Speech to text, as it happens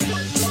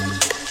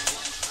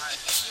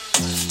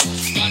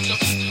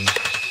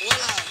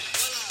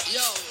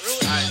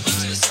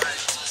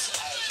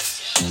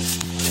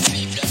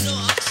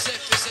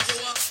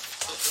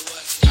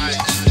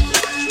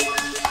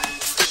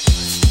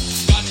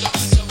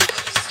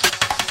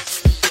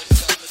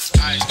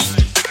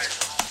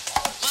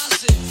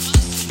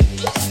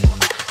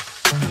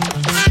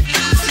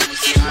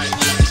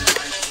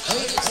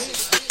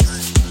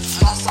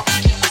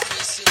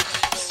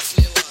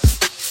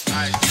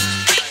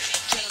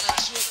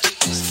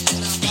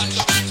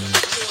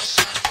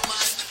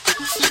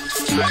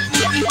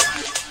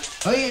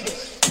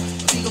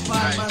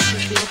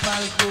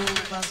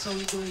how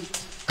we do it.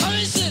 Coming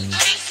How is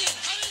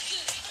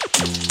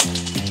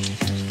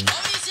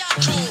your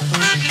crew?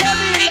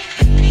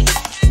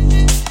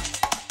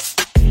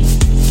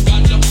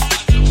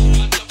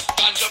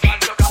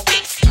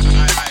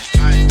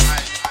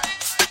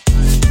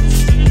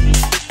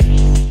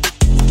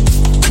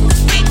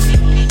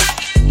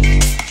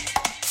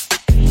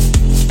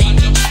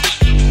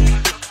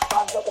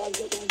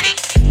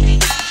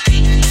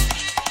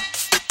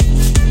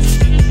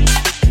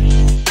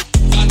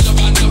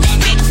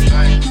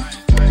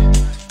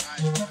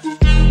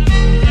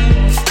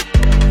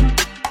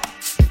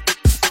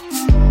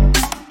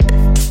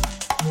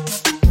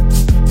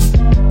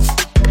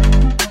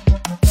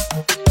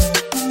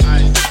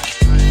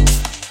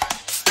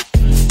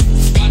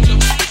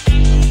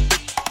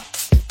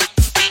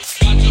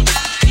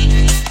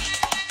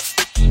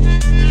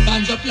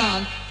 Ganja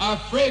plant are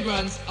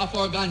fragrance of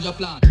our ganja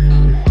plant.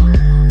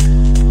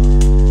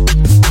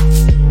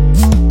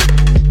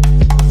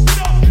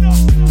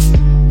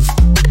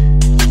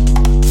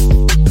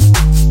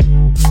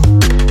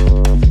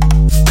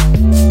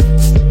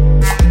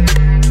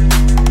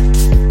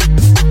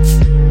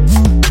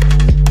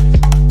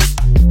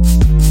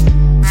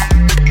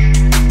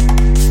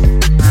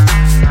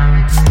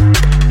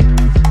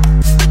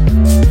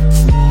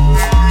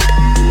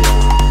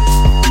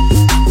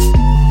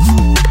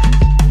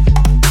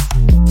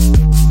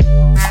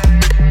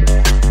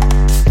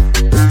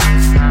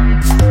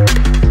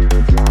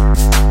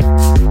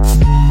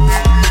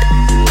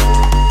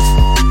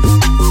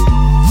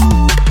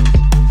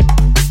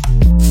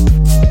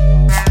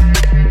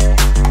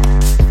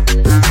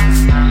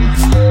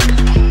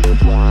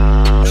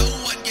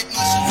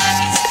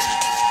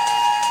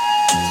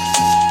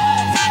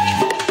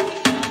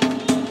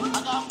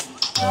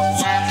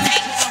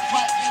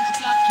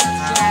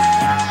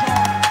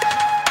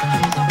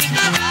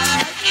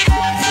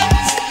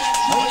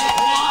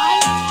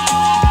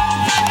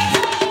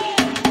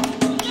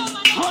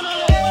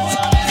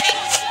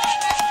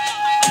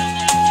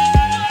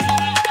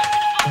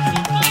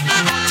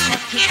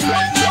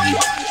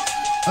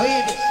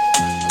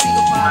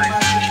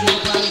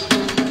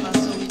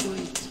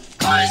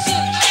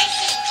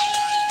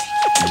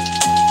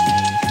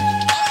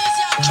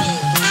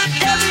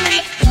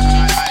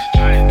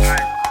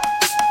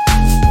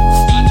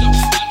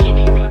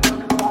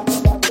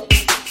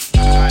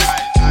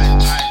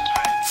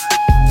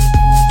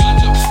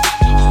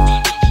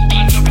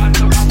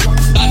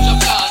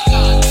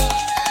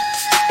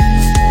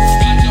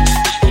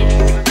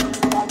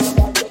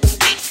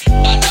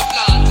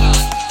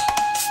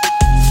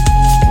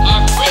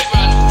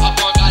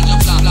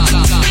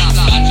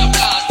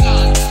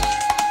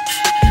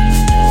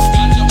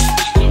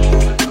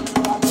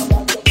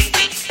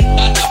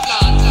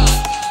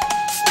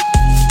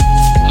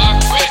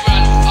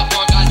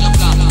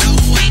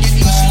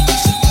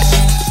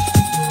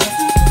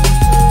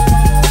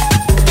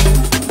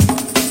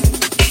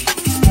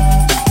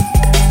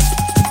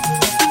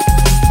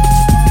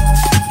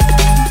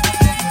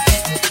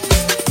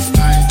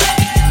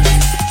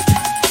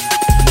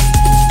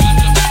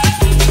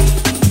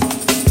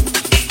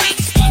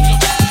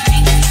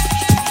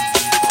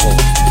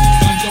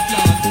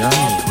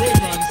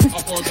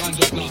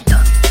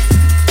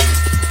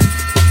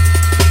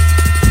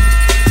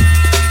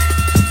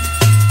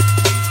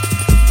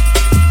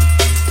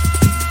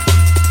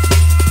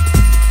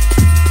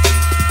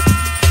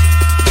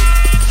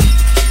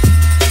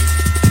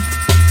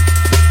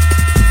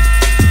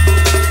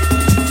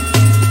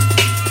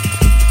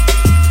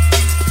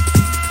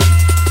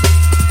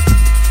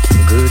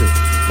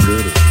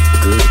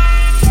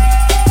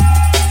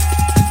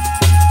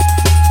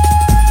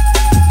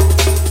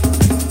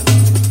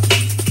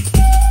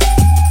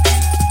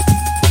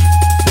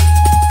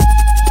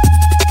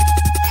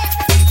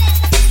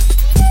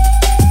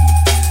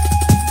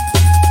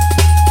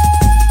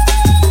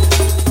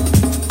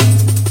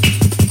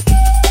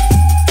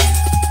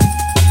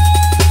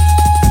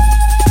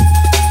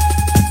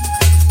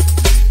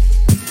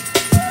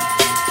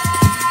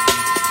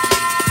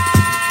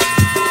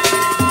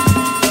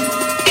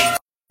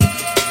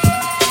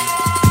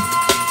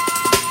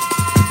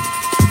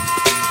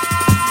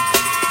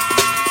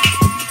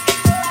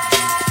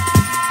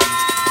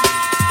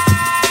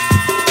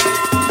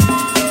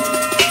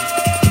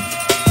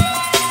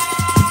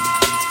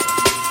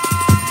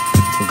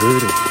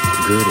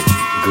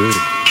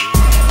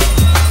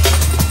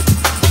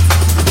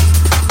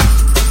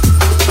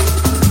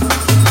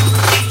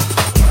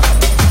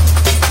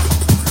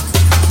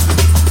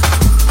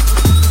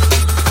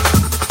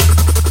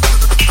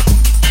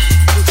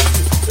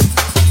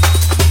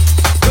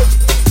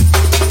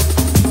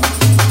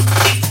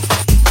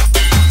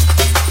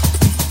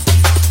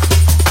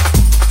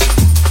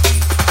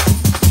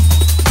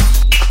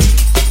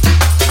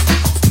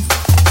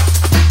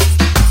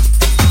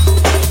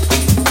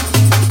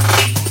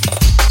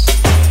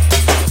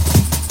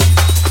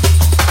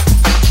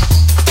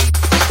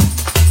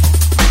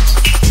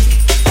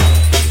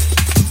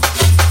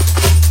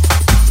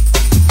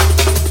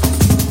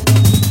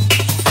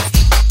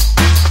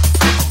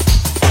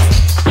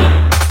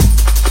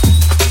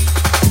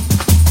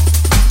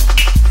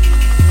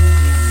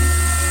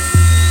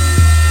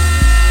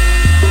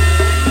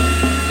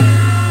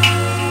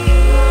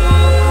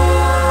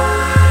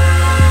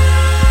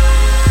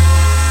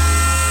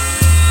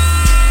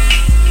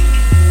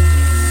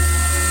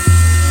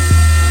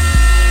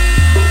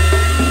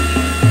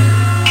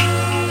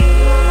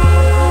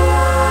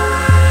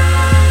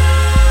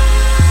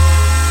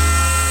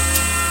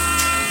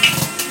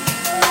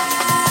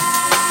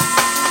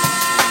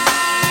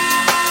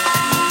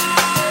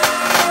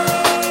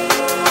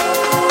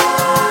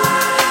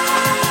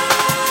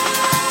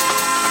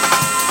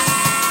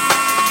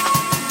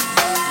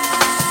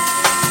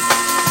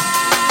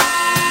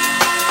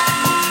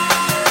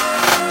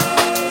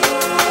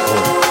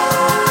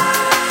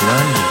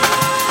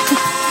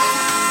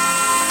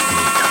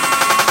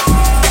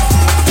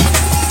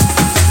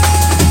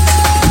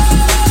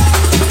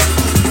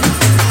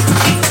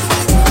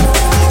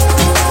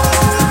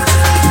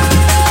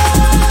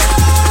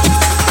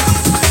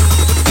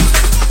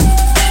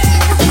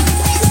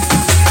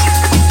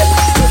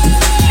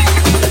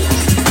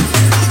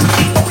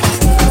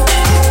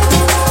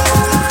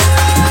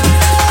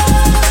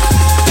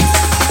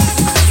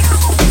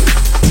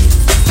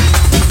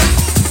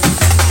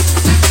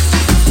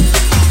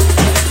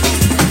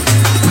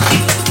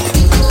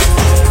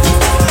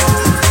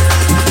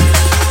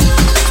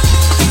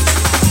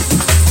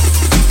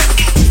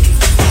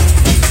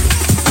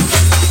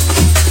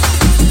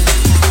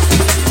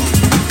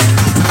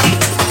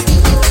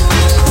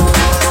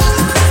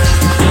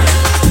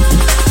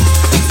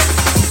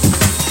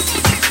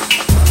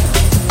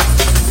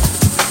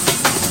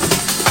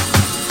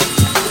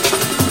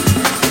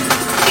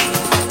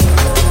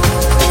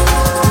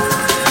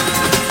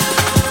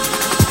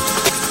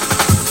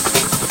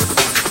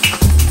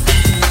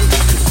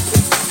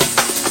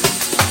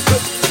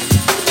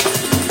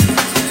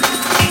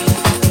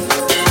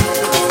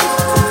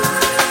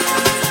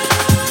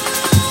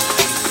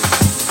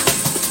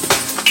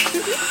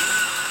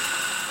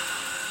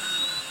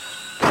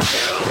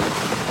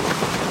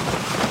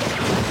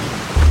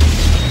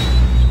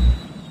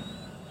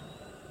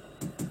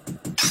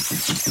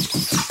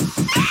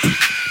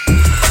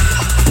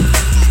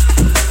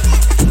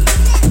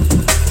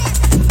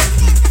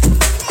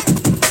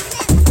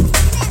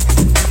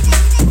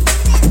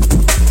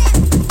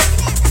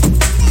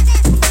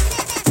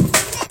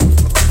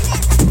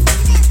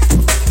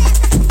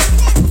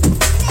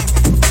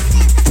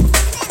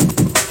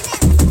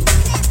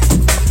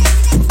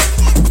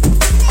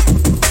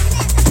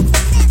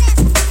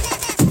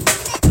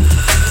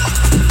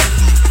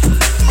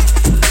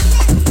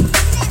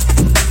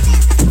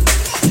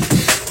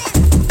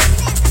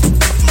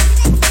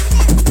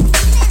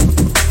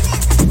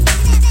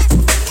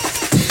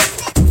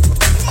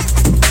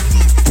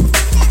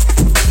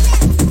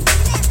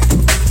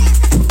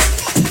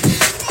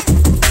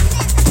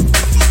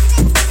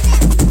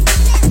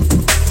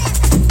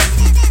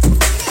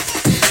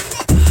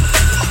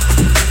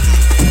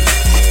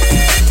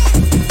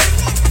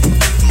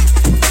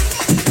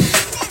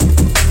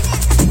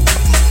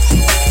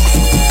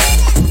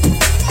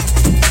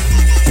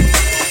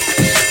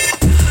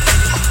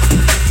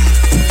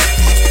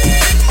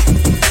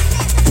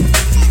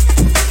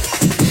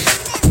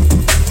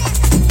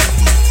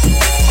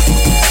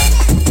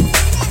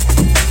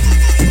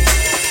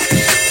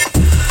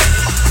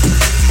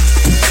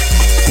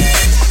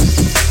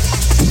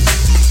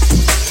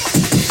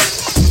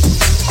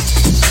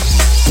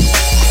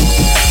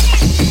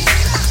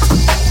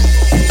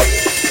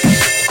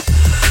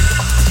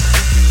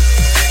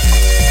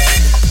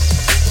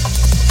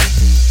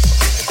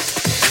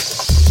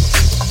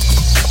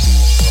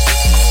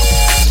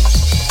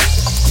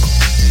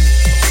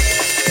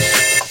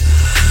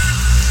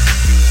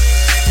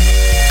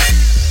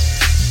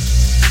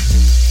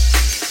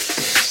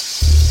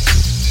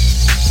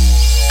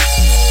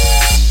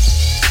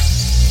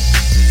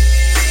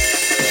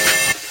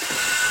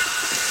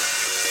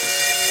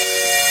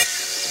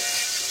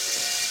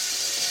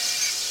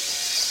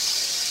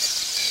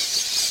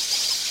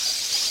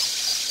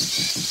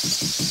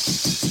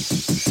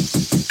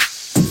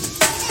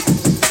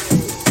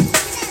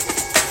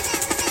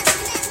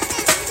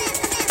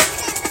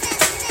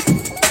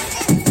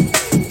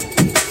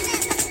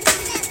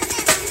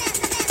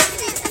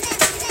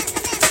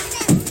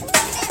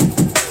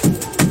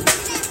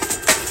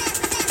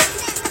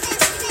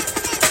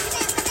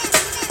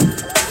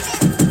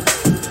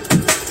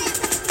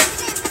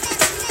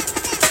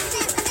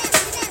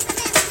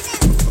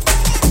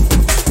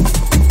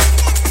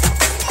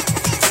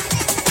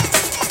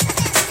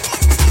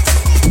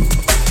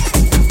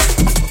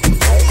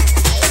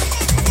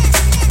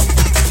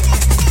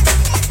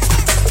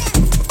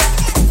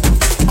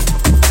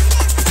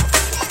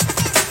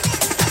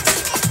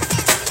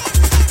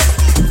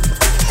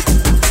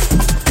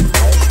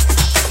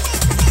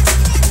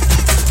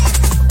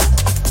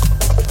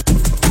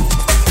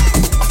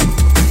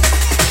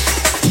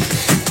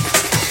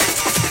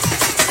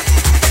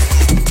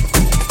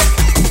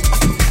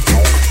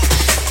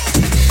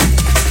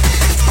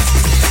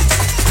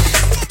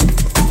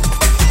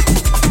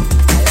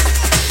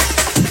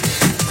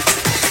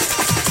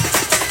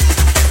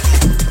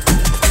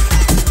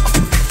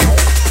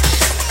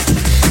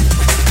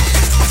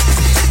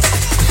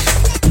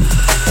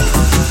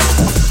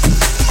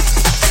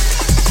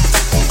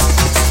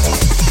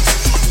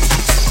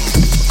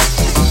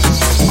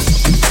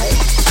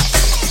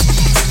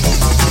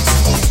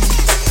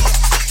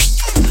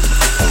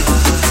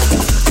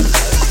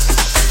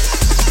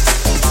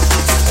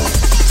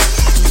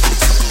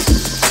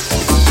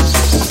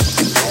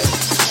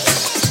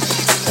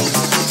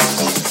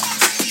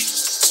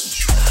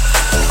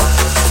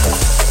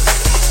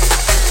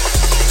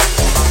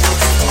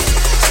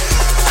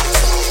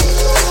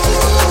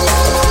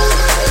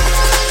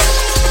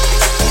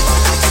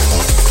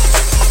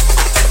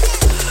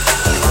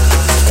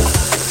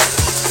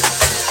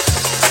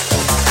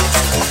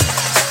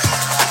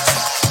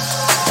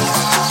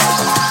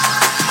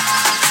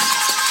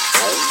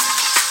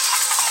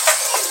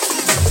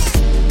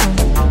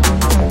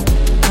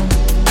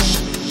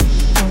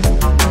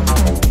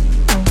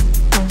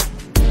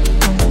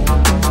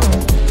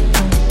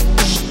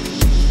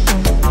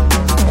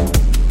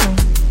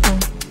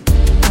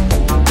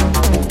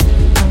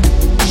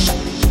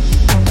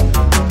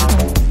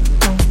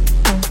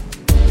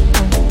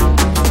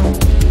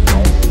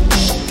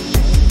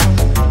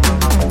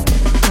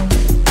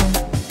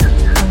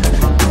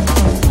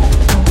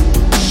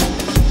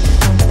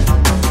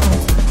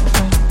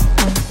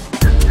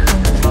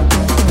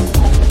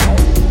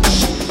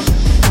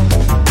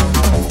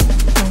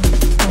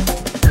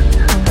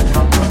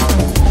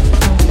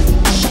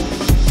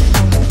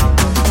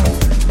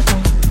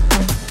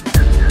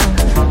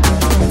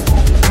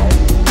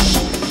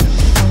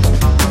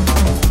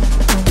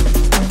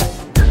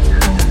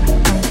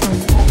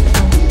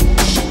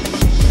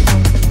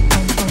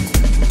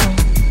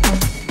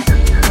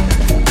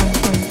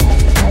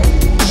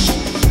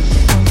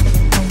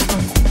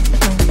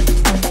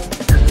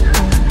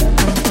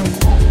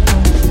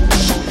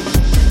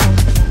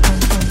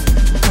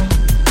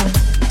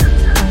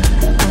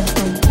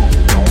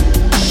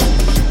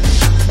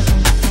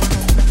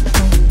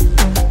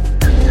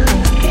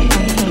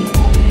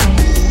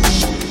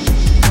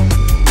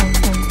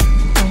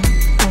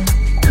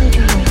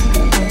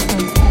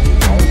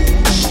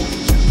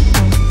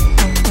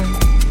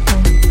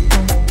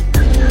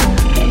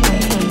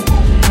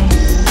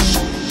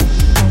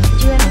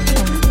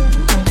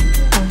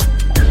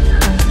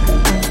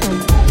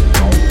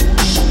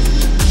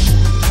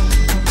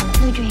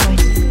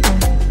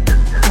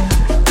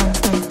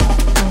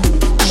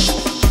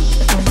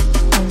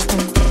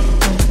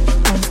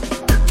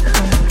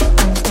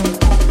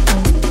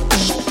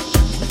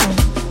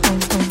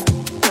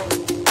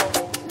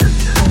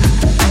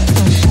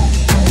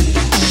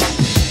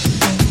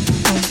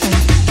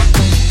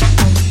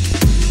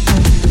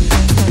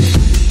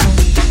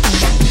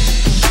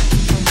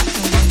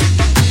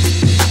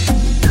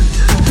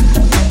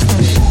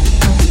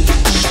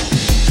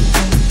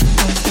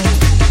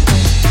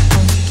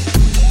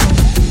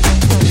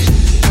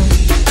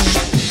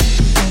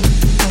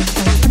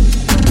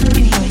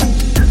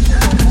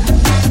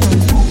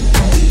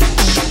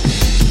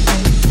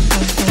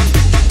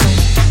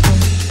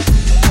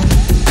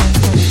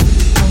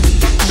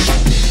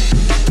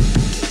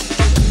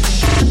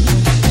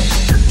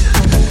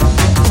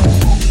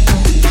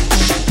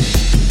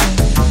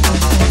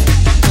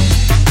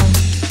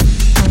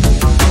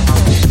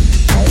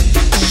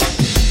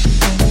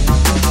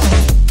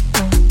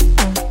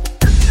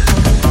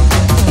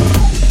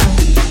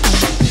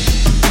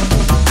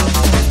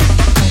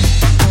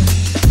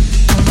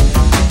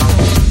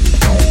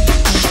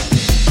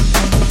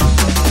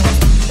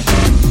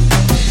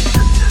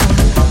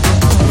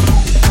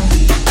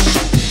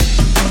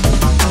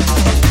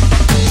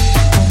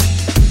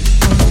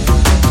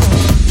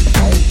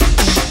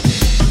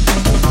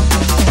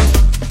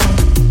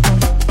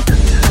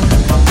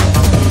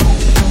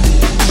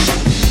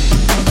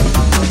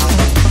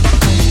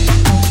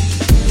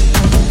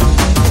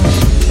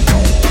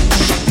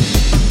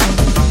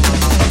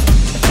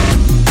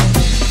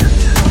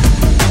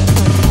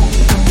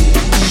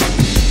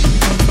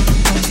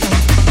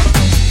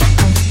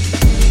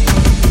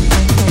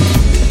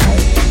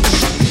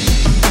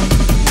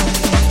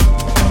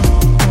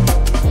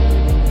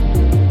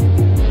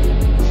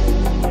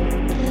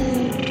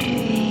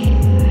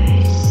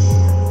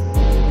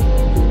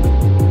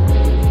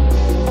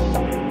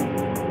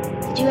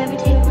 ever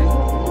take one?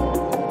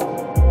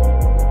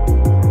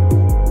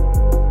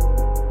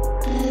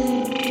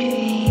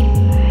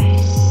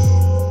 Dreamers,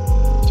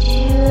 did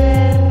you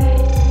ever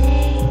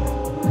take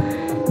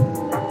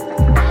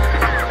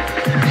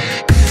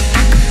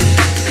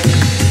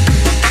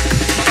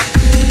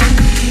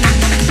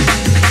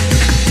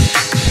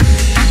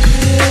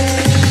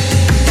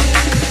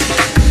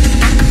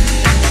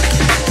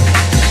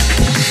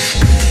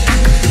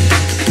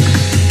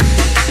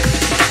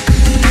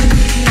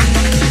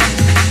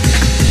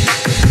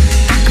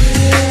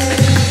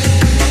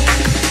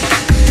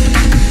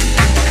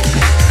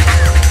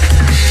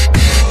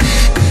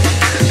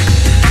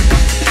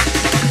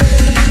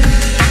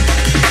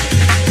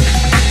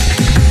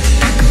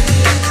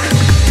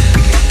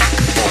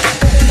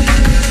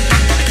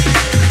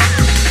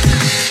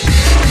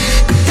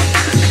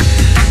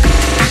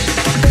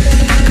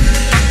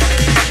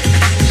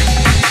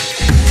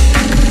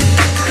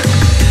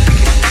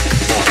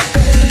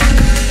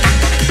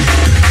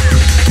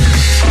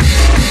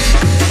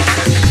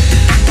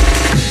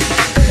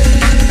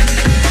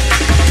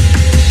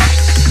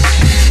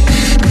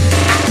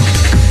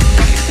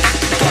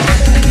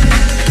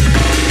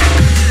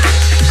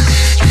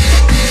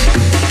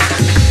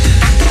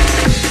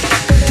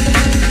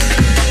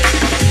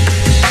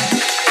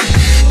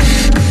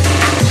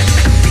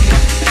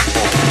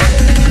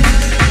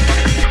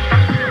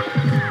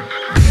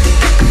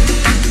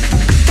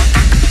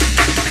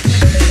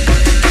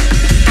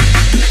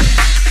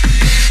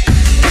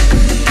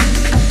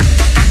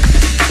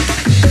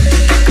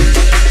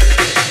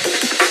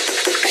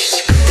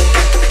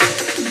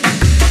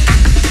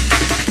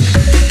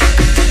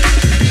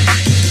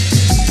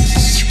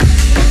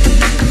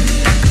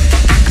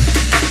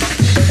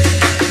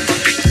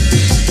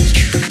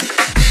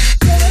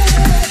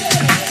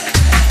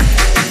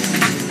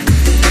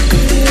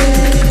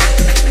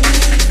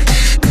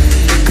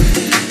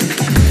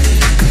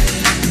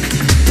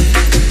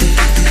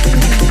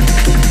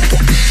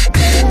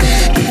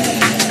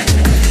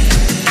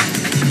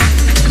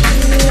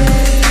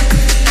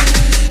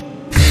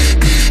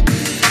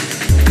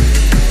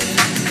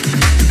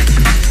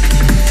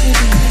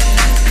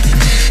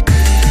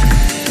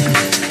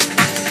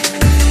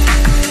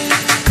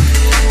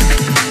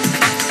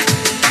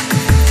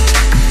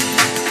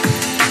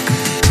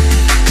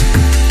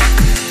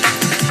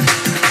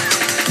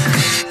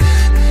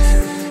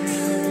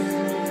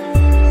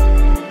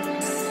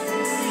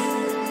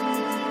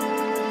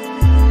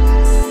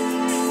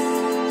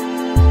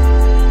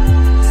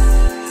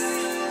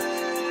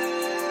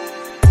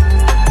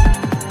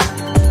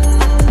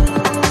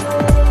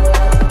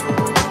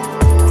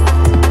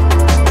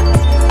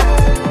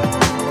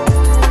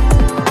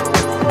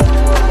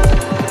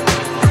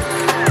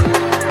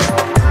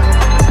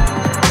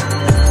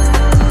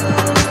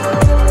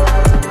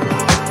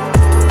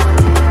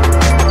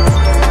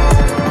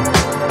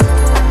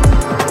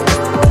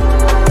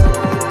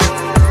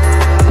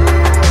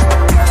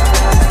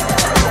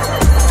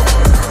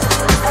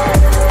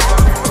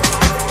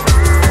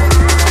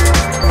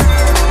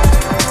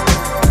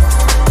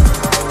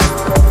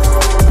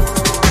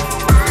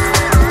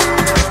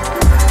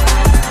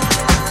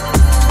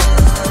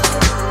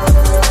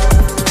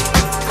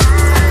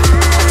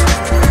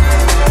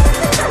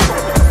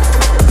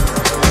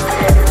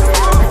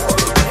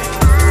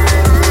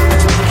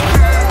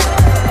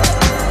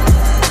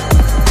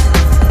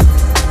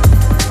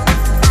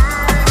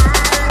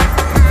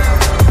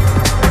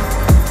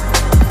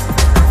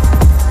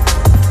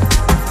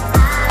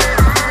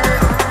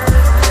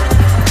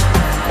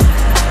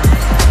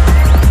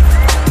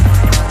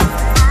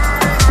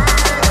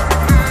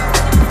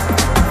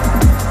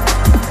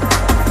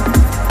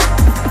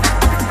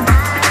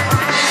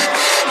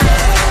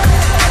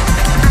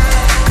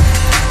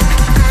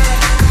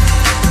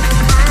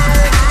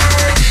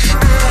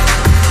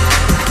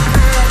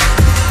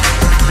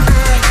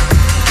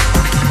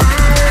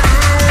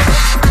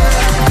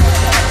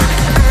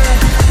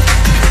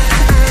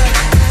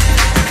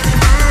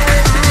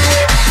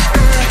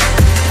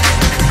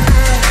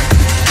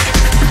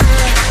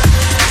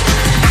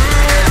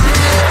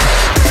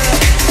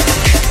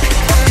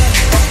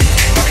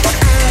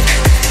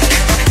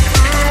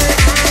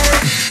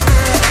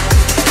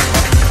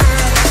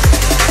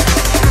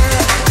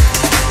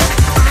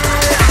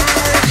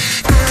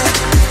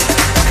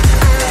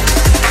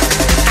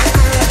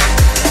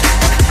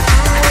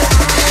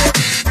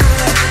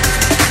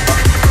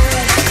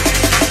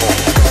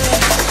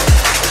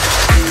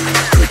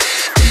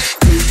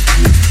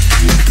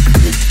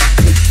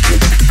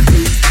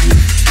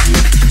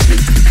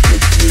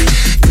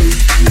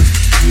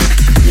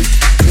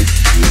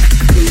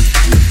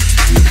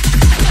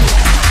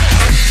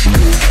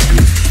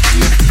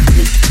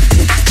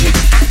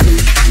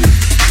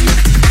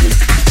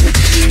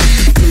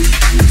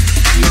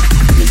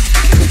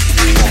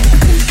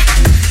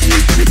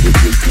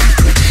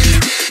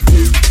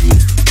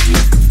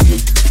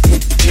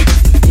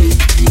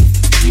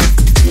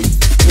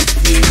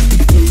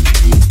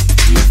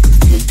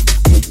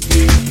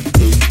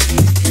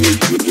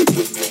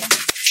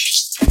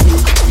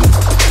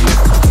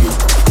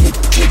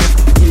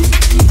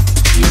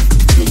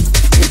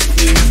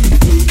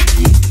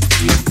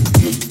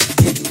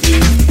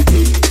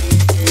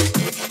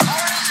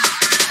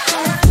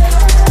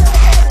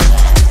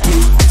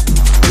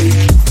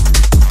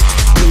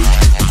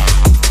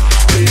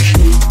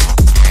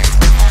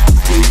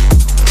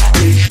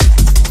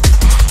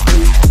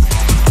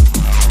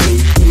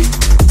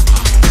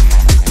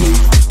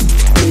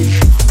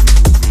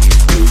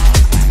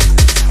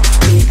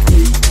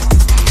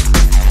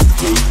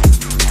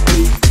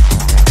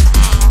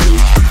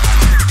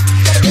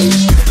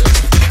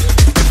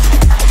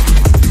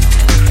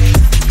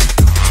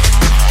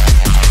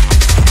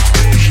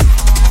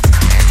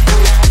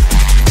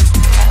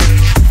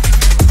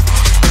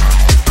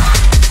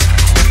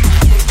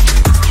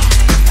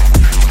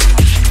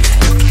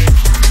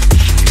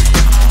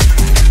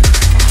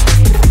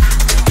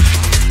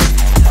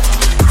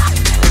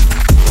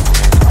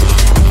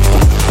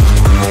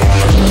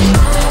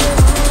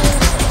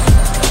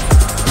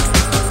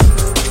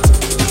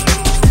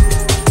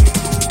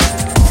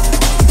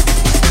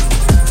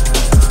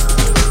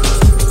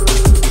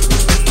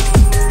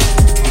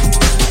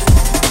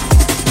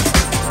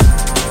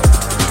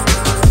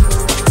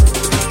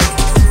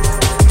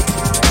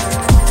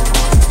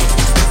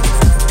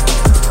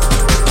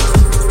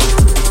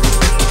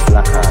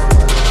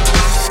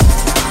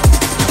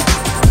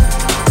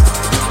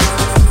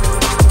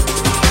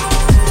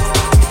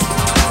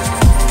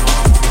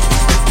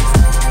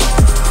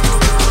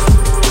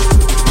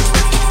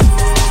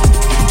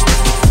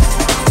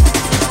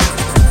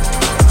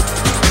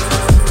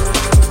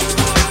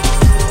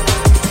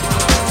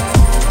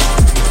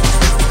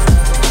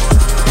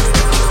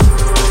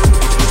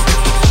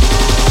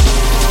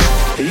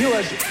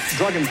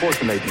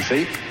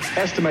Agency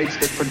estimates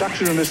that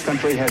production in this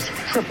country has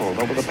tripled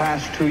over the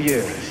past 2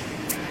 years.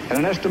 And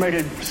an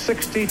estimated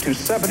 60 to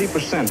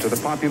 70% of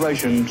the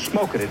population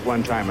smoke it at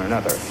one time or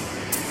another.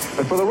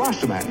 But for the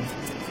Rastaman,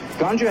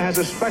 ganja has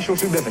a special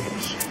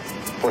significance.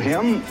 For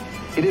him,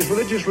 it is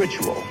religious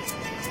ritual,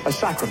 a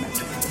sacrament,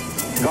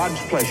 God's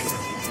pleasure,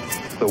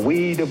 the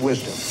weed of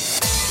wisdom.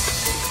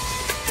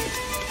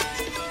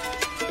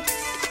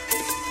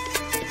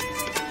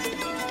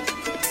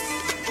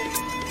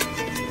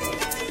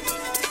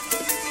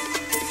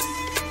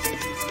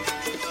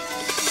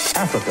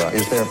 Africa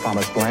is their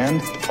promised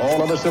land.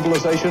 All other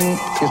civilization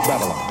is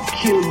Babylon.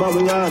 Kill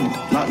Babylon,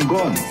 not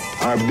gun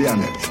or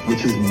bayonet,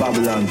 which is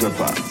Babylon's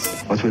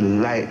weapons, but with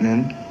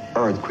lightning,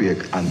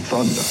 earthquake, and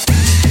thunder.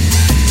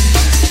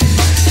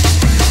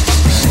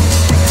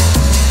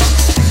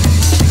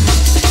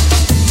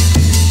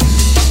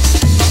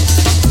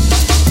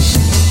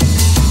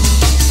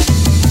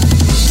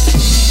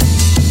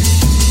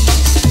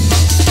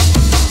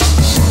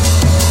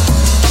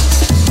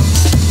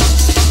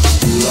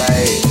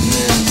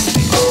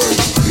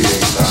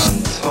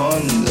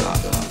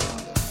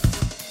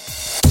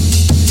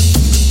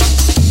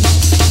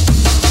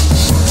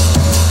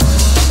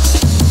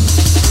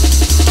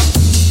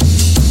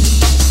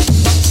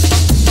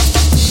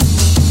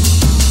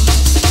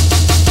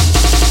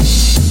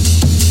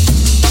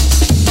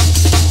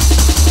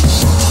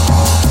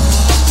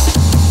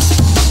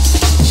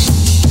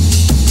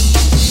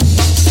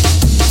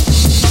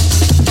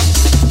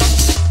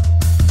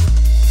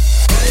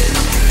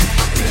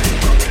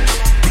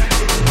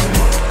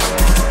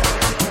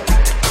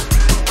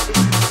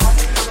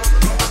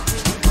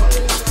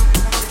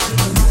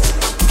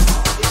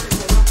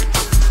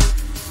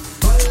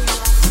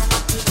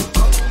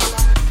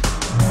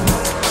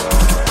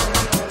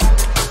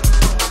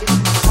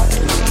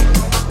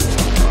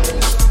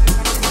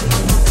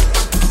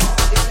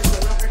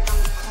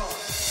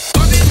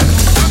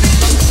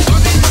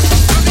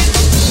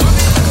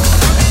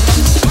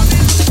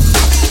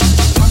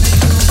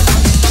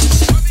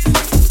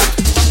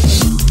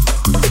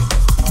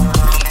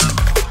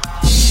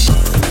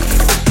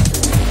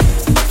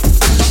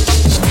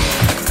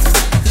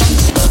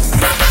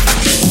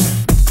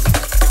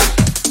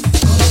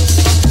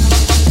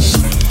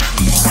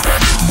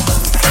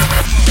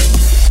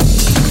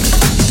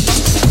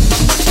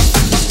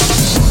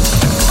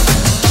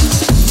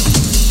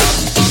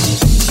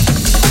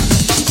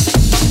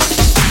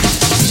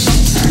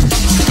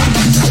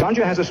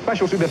 Has a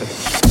special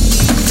significance.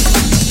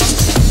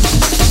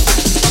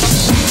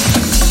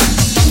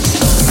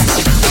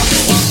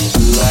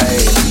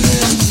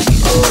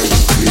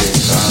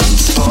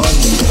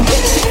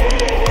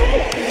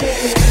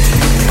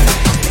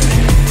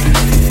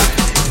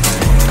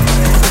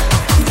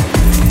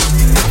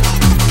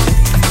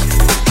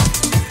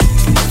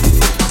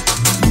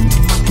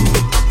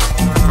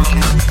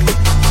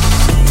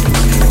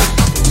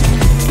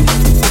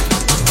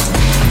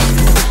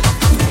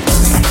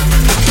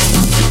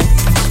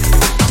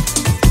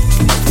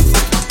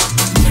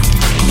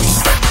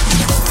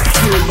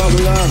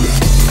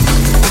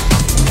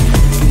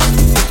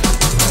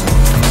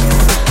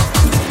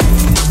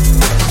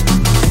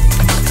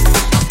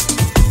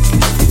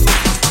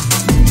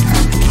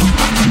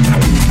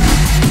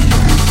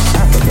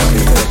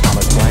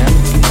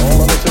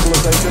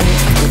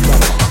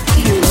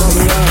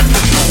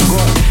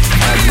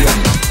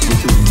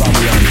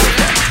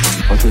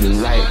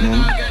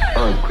 Lightning,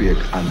 earthquake,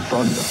 and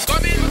thunder.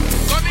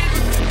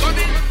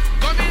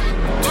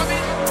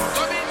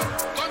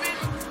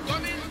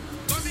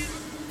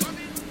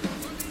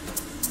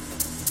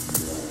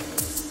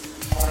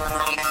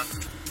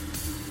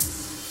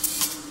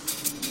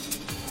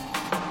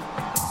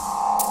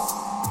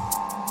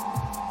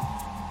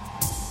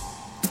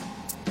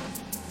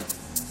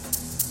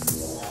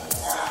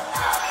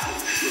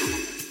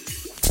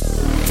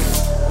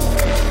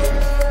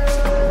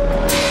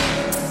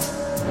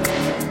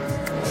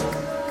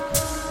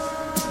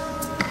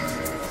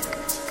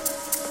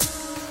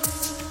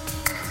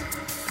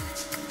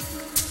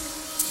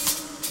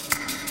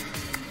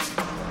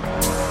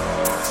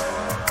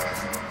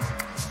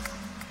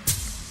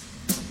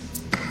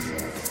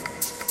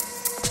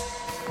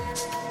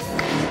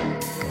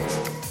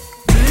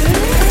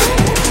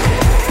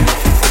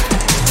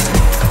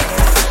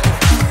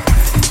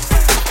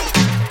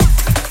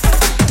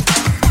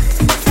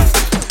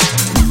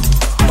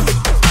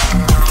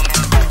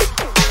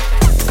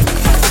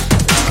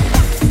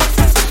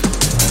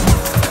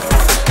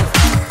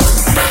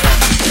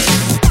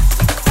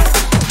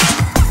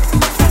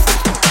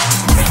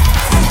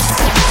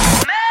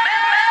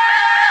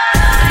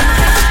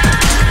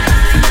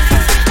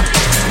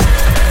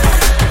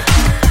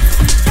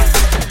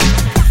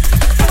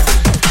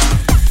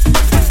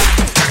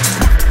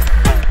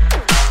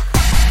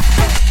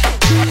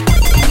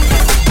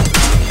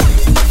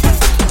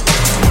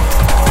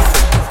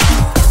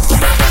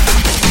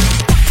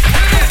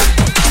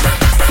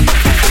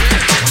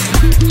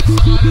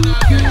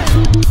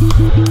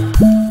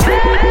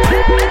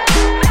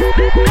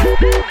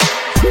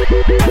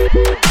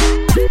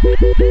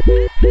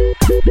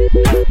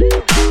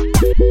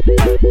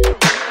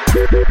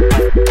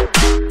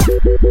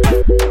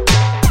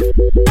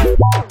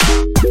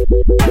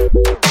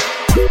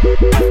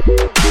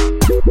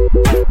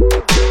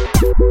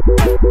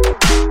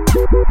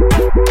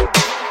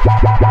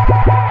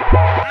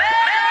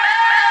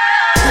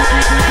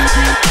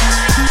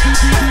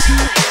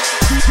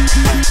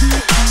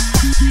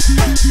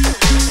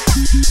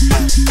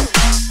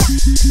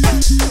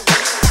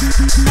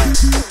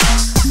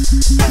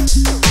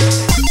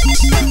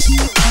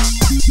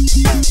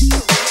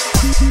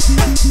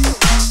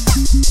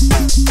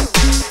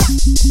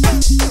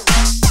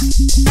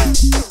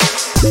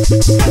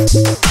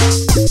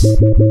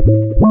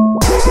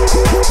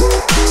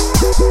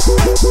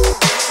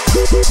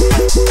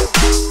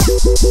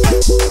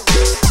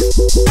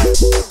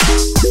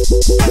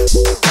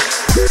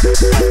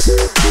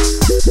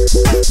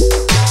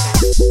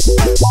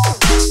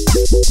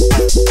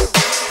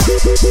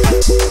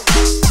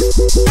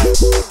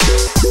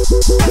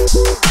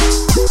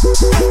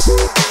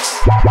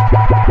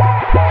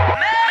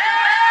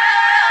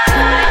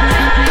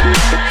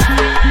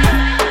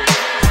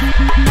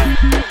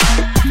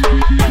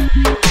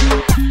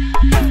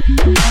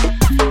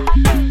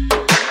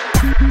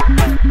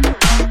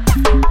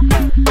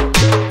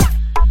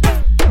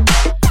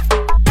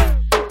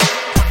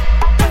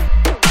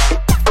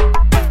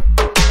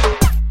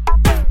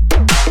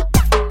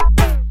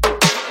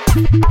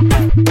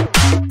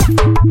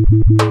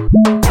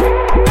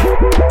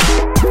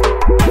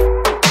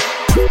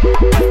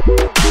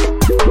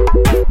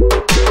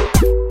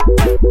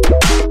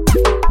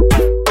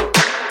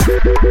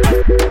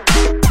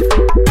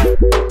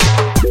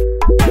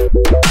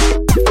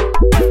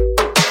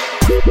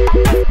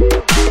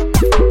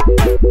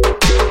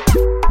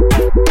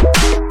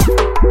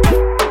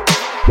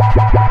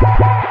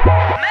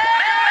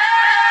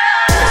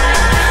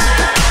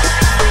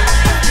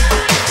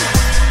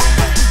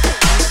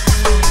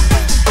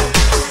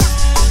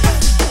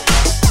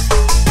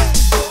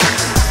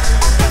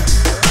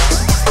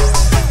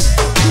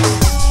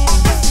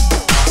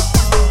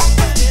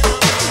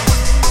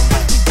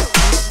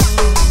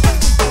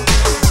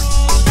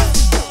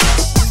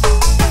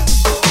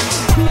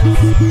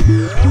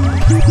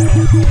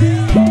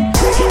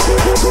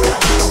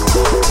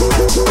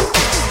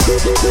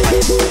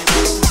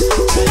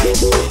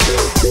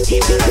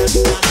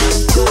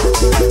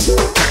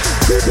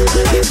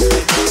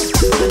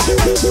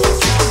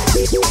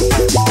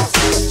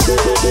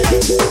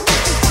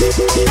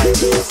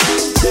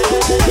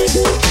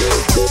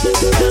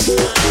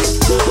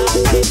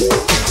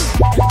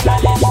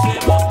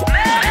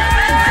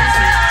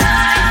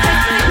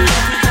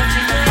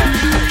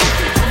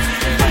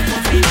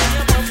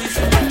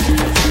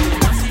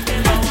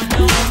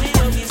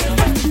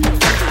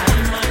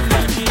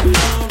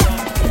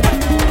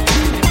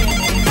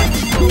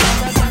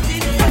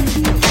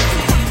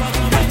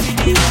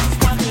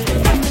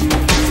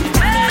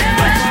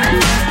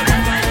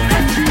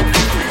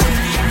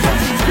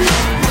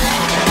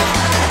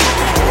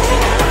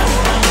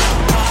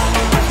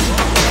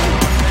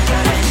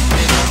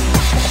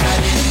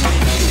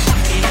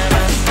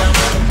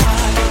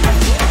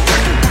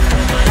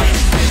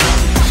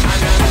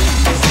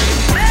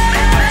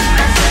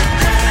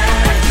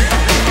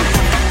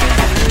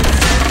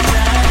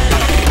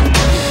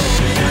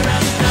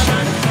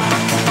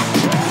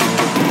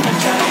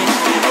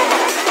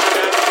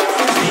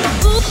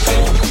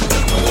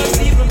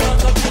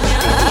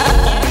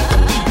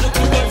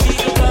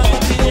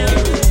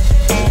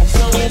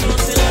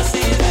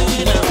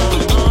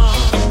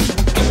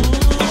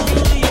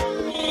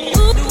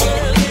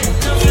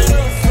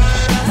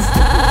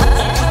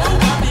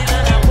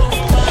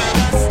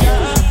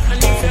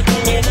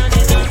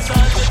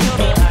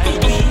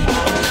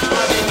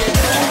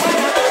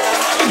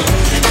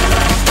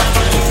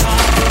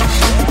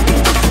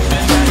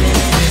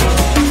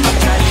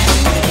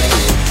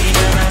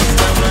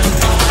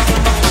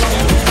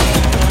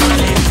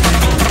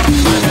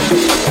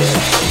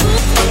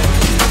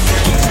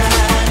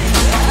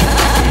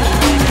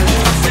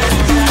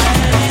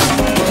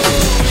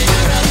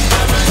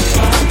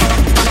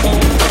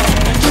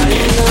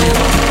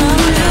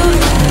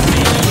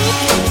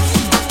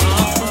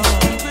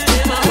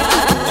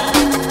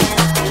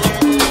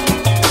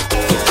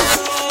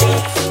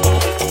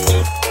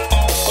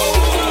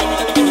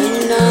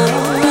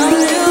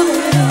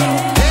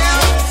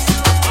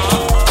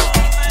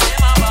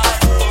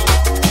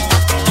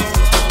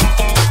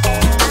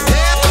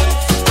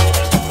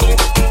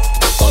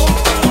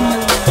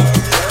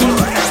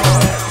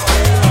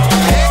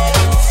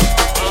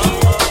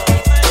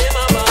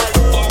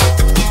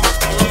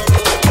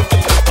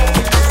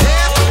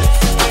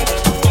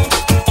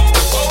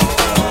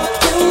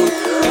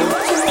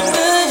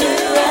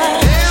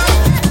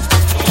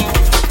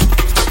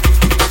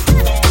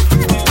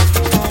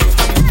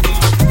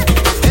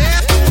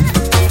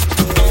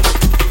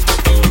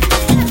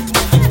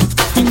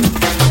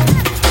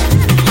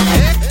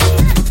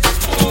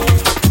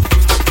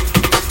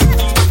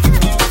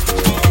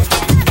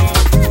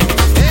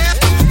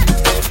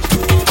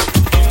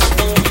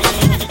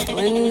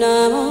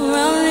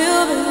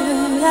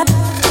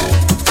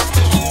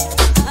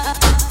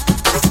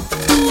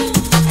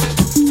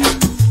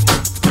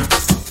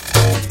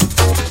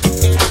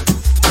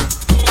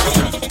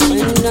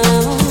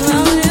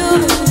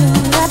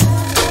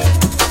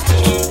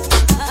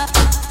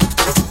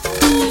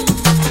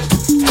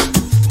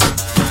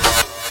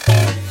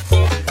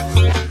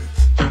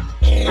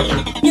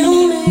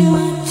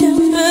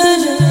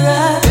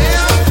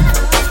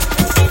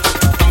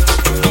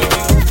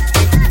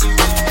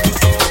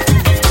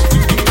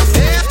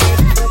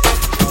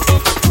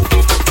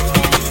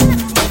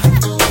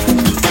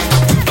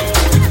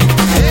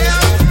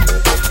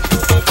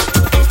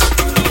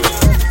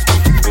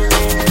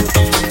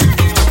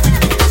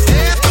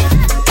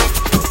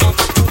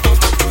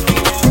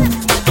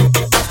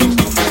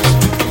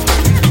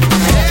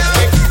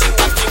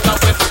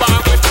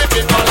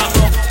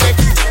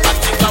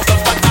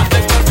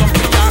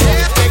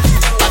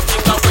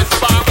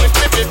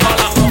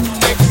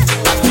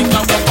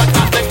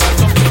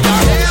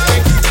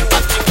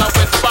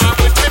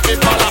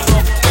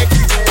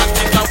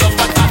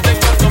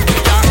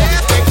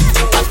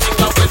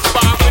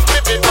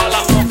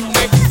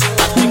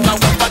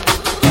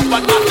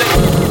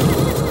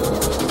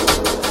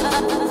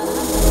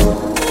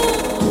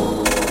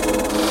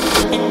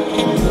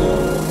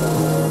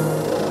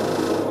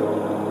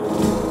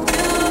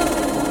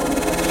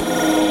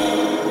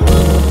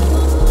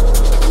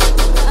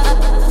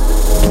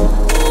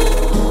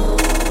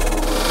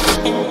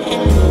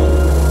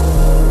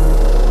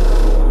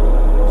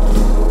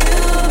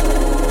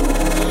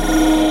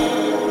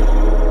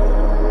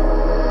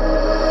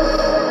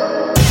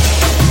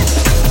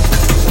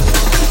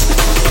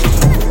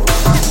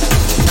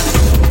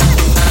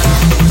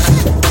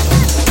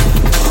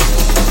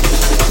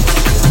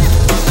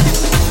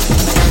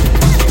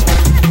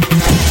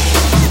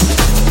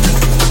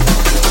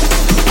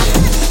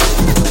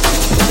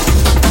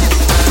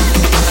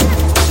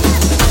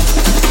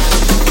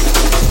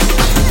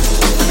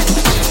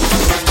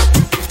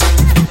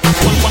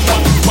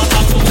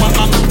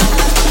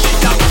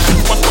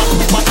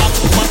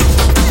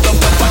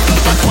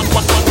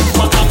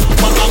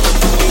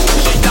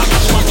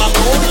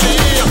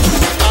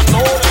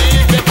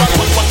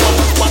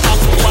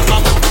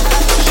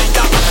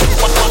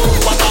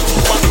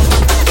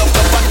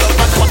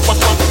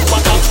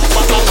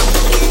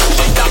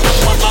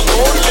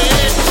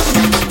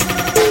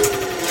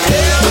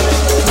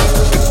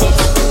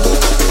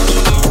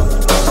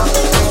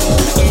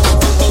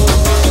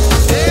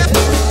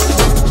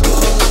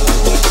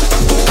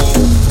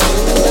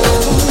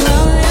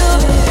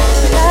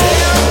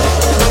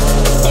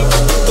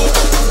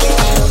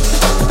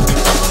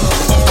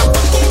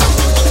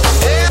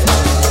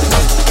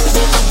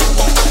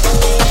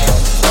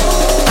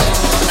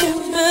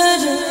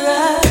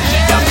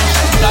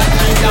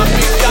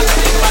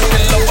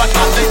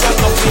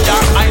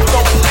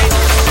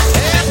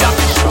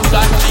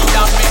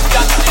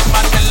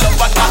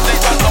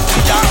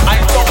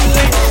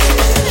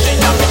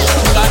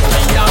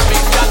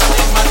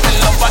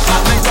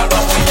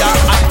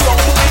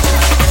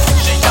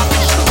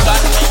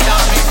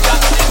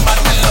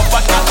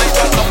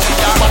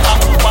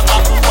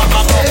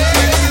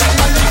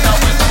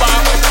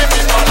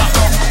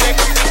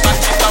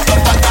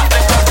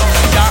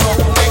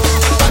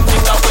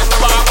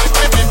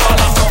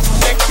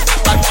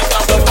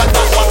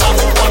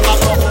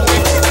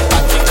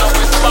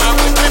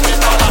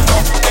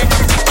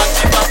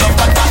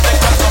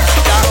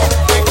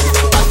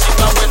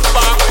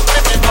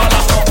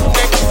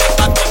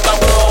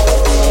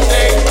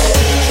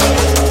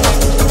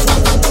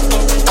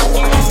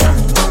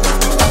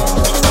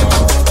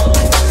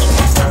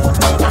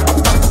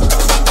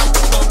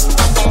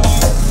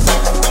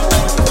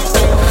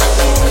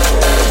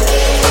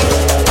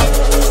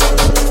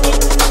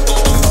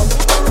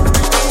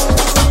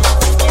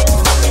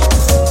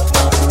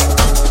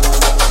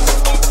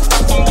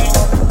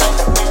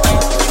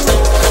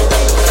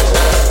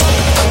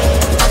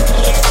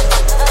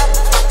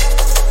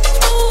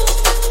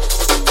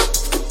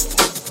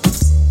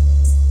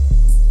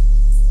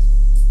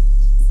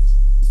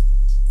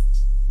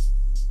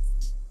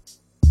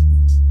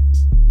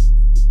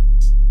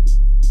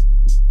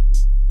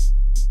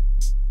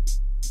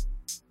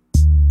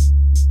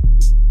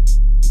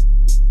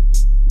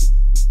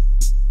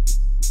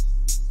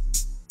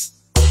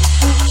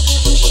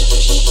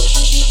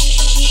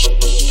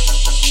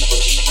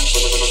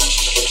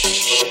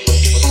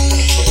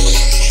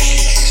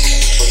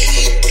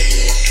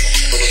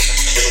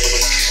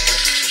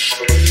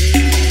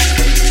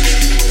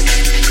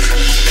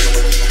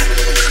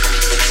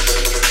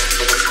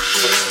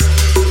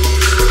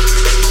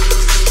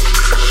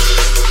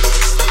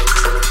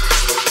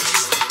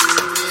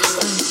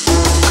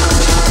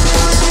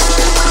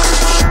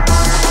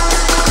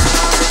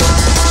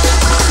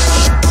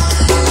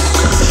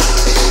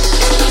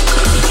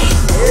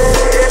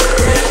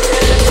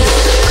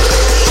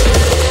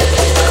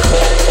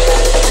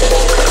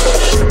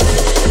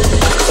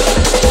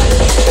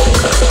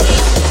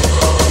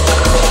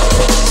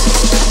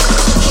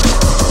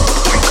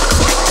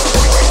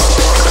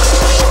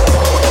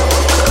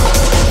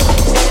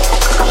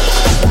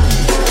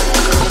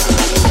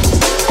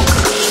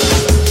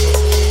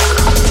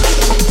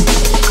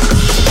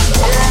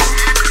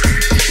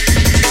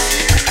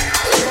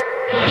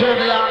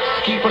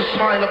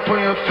 smile upon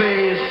your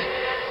face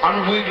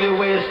and wiggly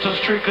ways to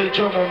strictly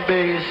drum and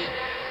bass.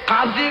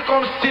 Cause he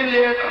comes still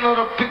yet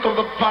another pick of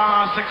the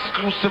past,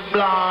 exclusive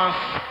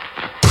blast.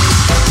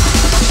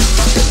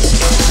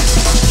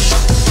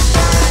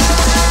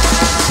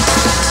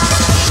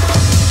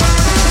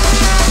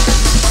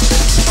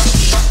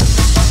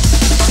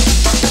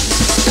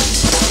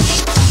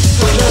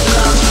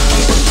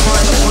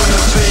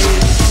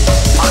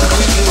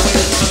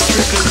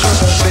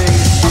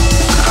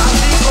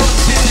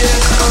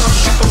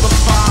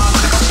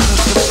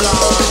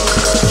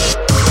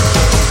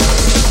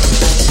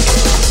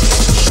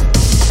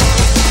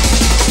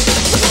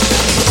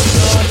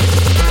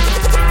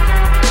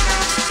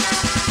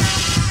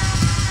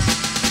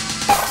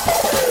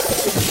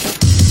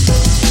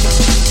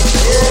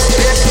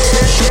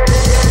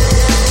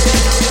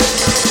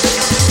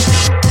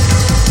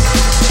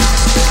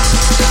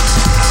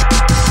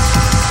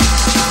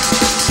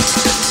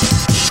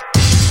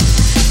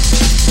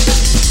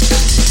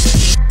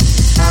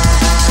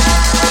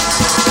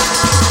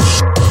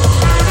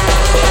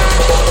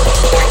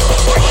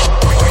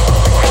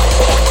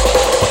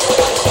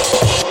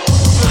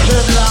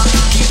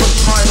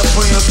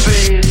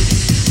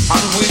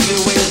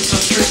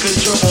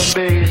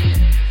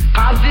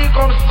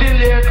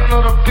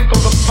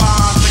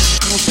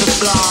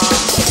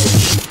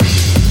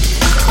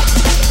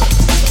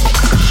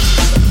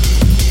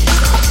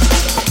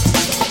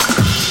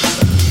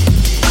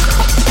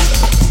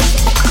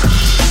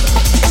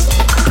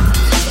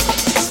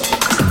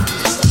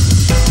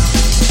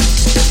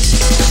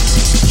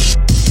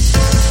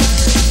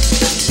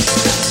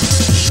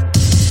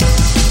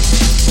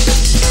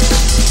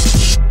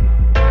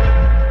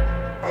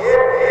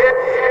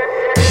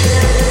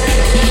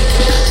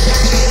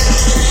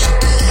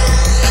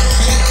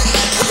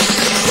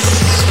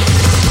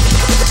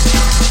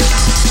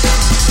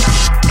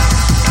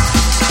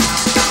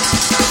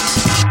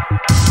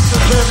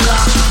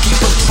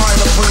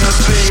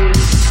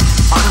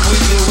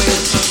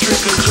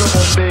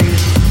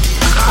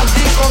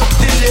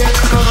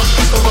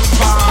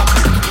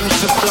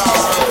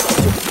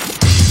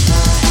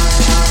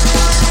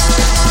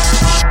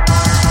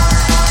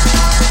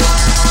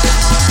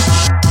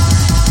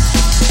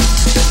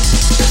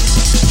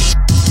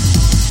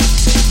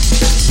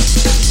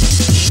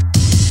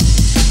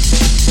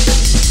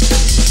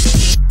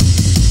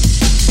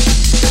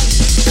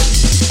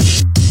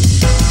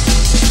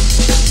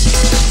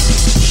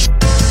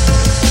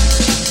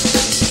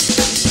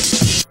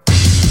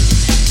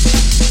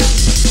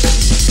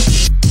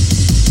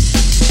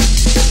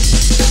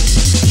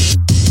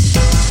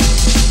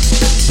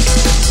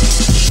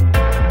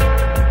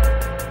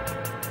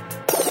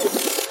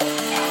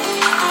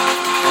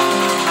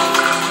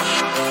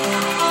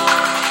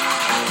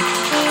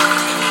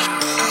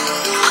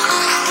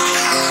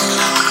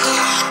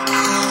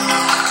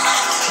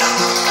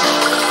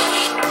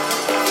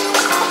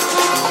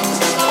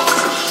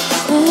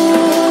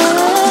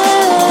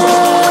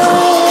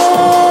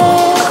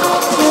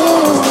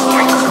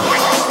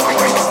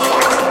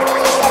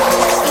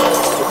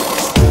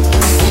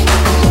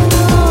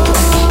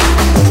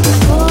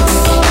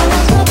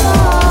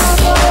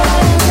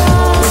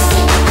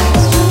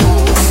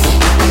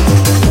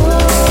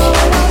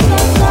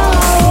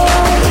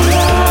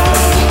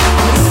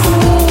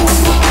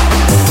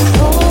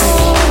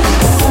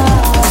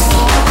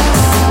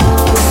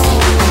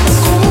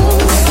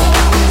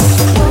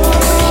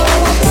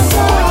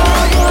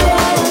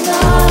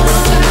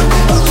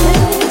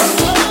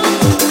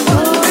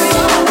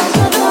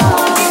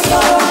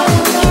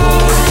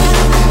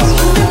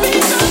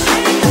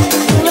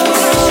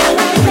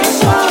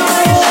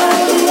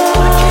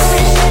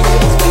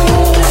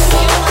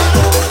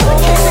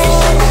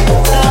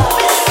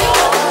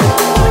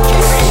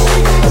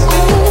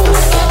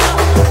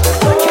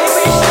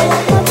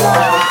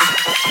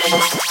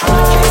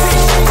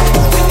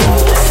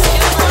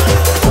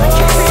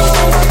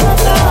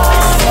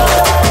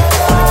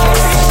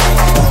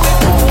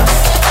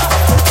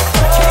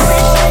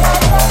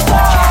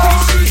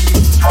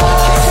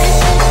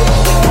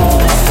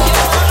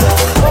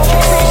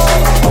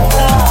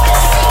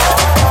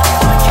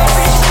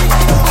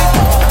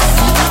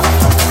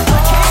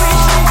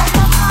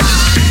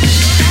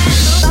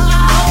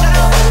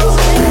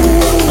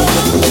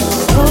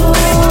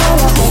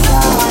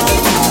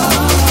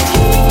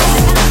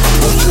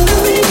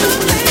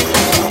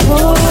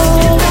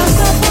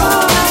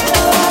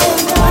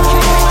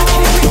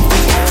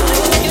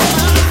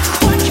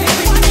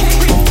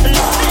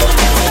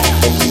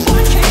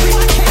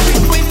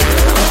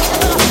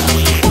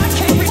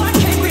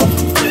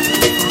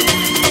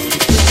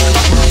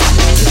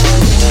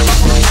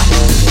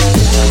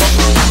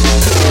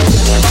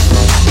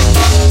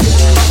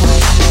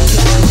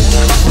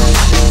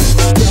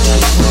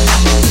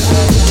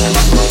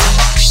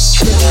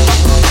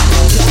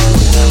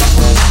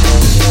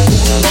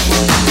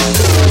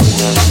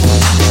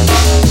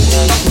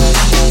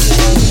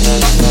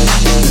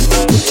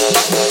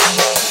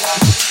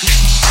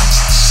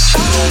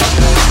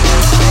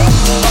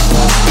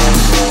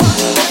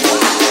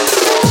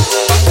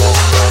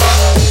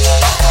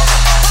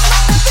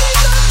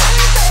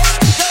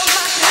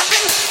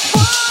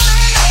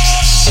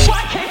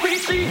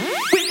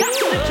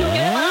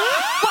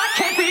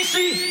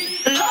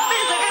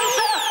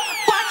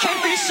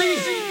 see?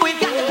 We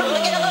got to come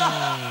together.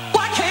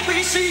 Why can't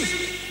we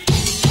see?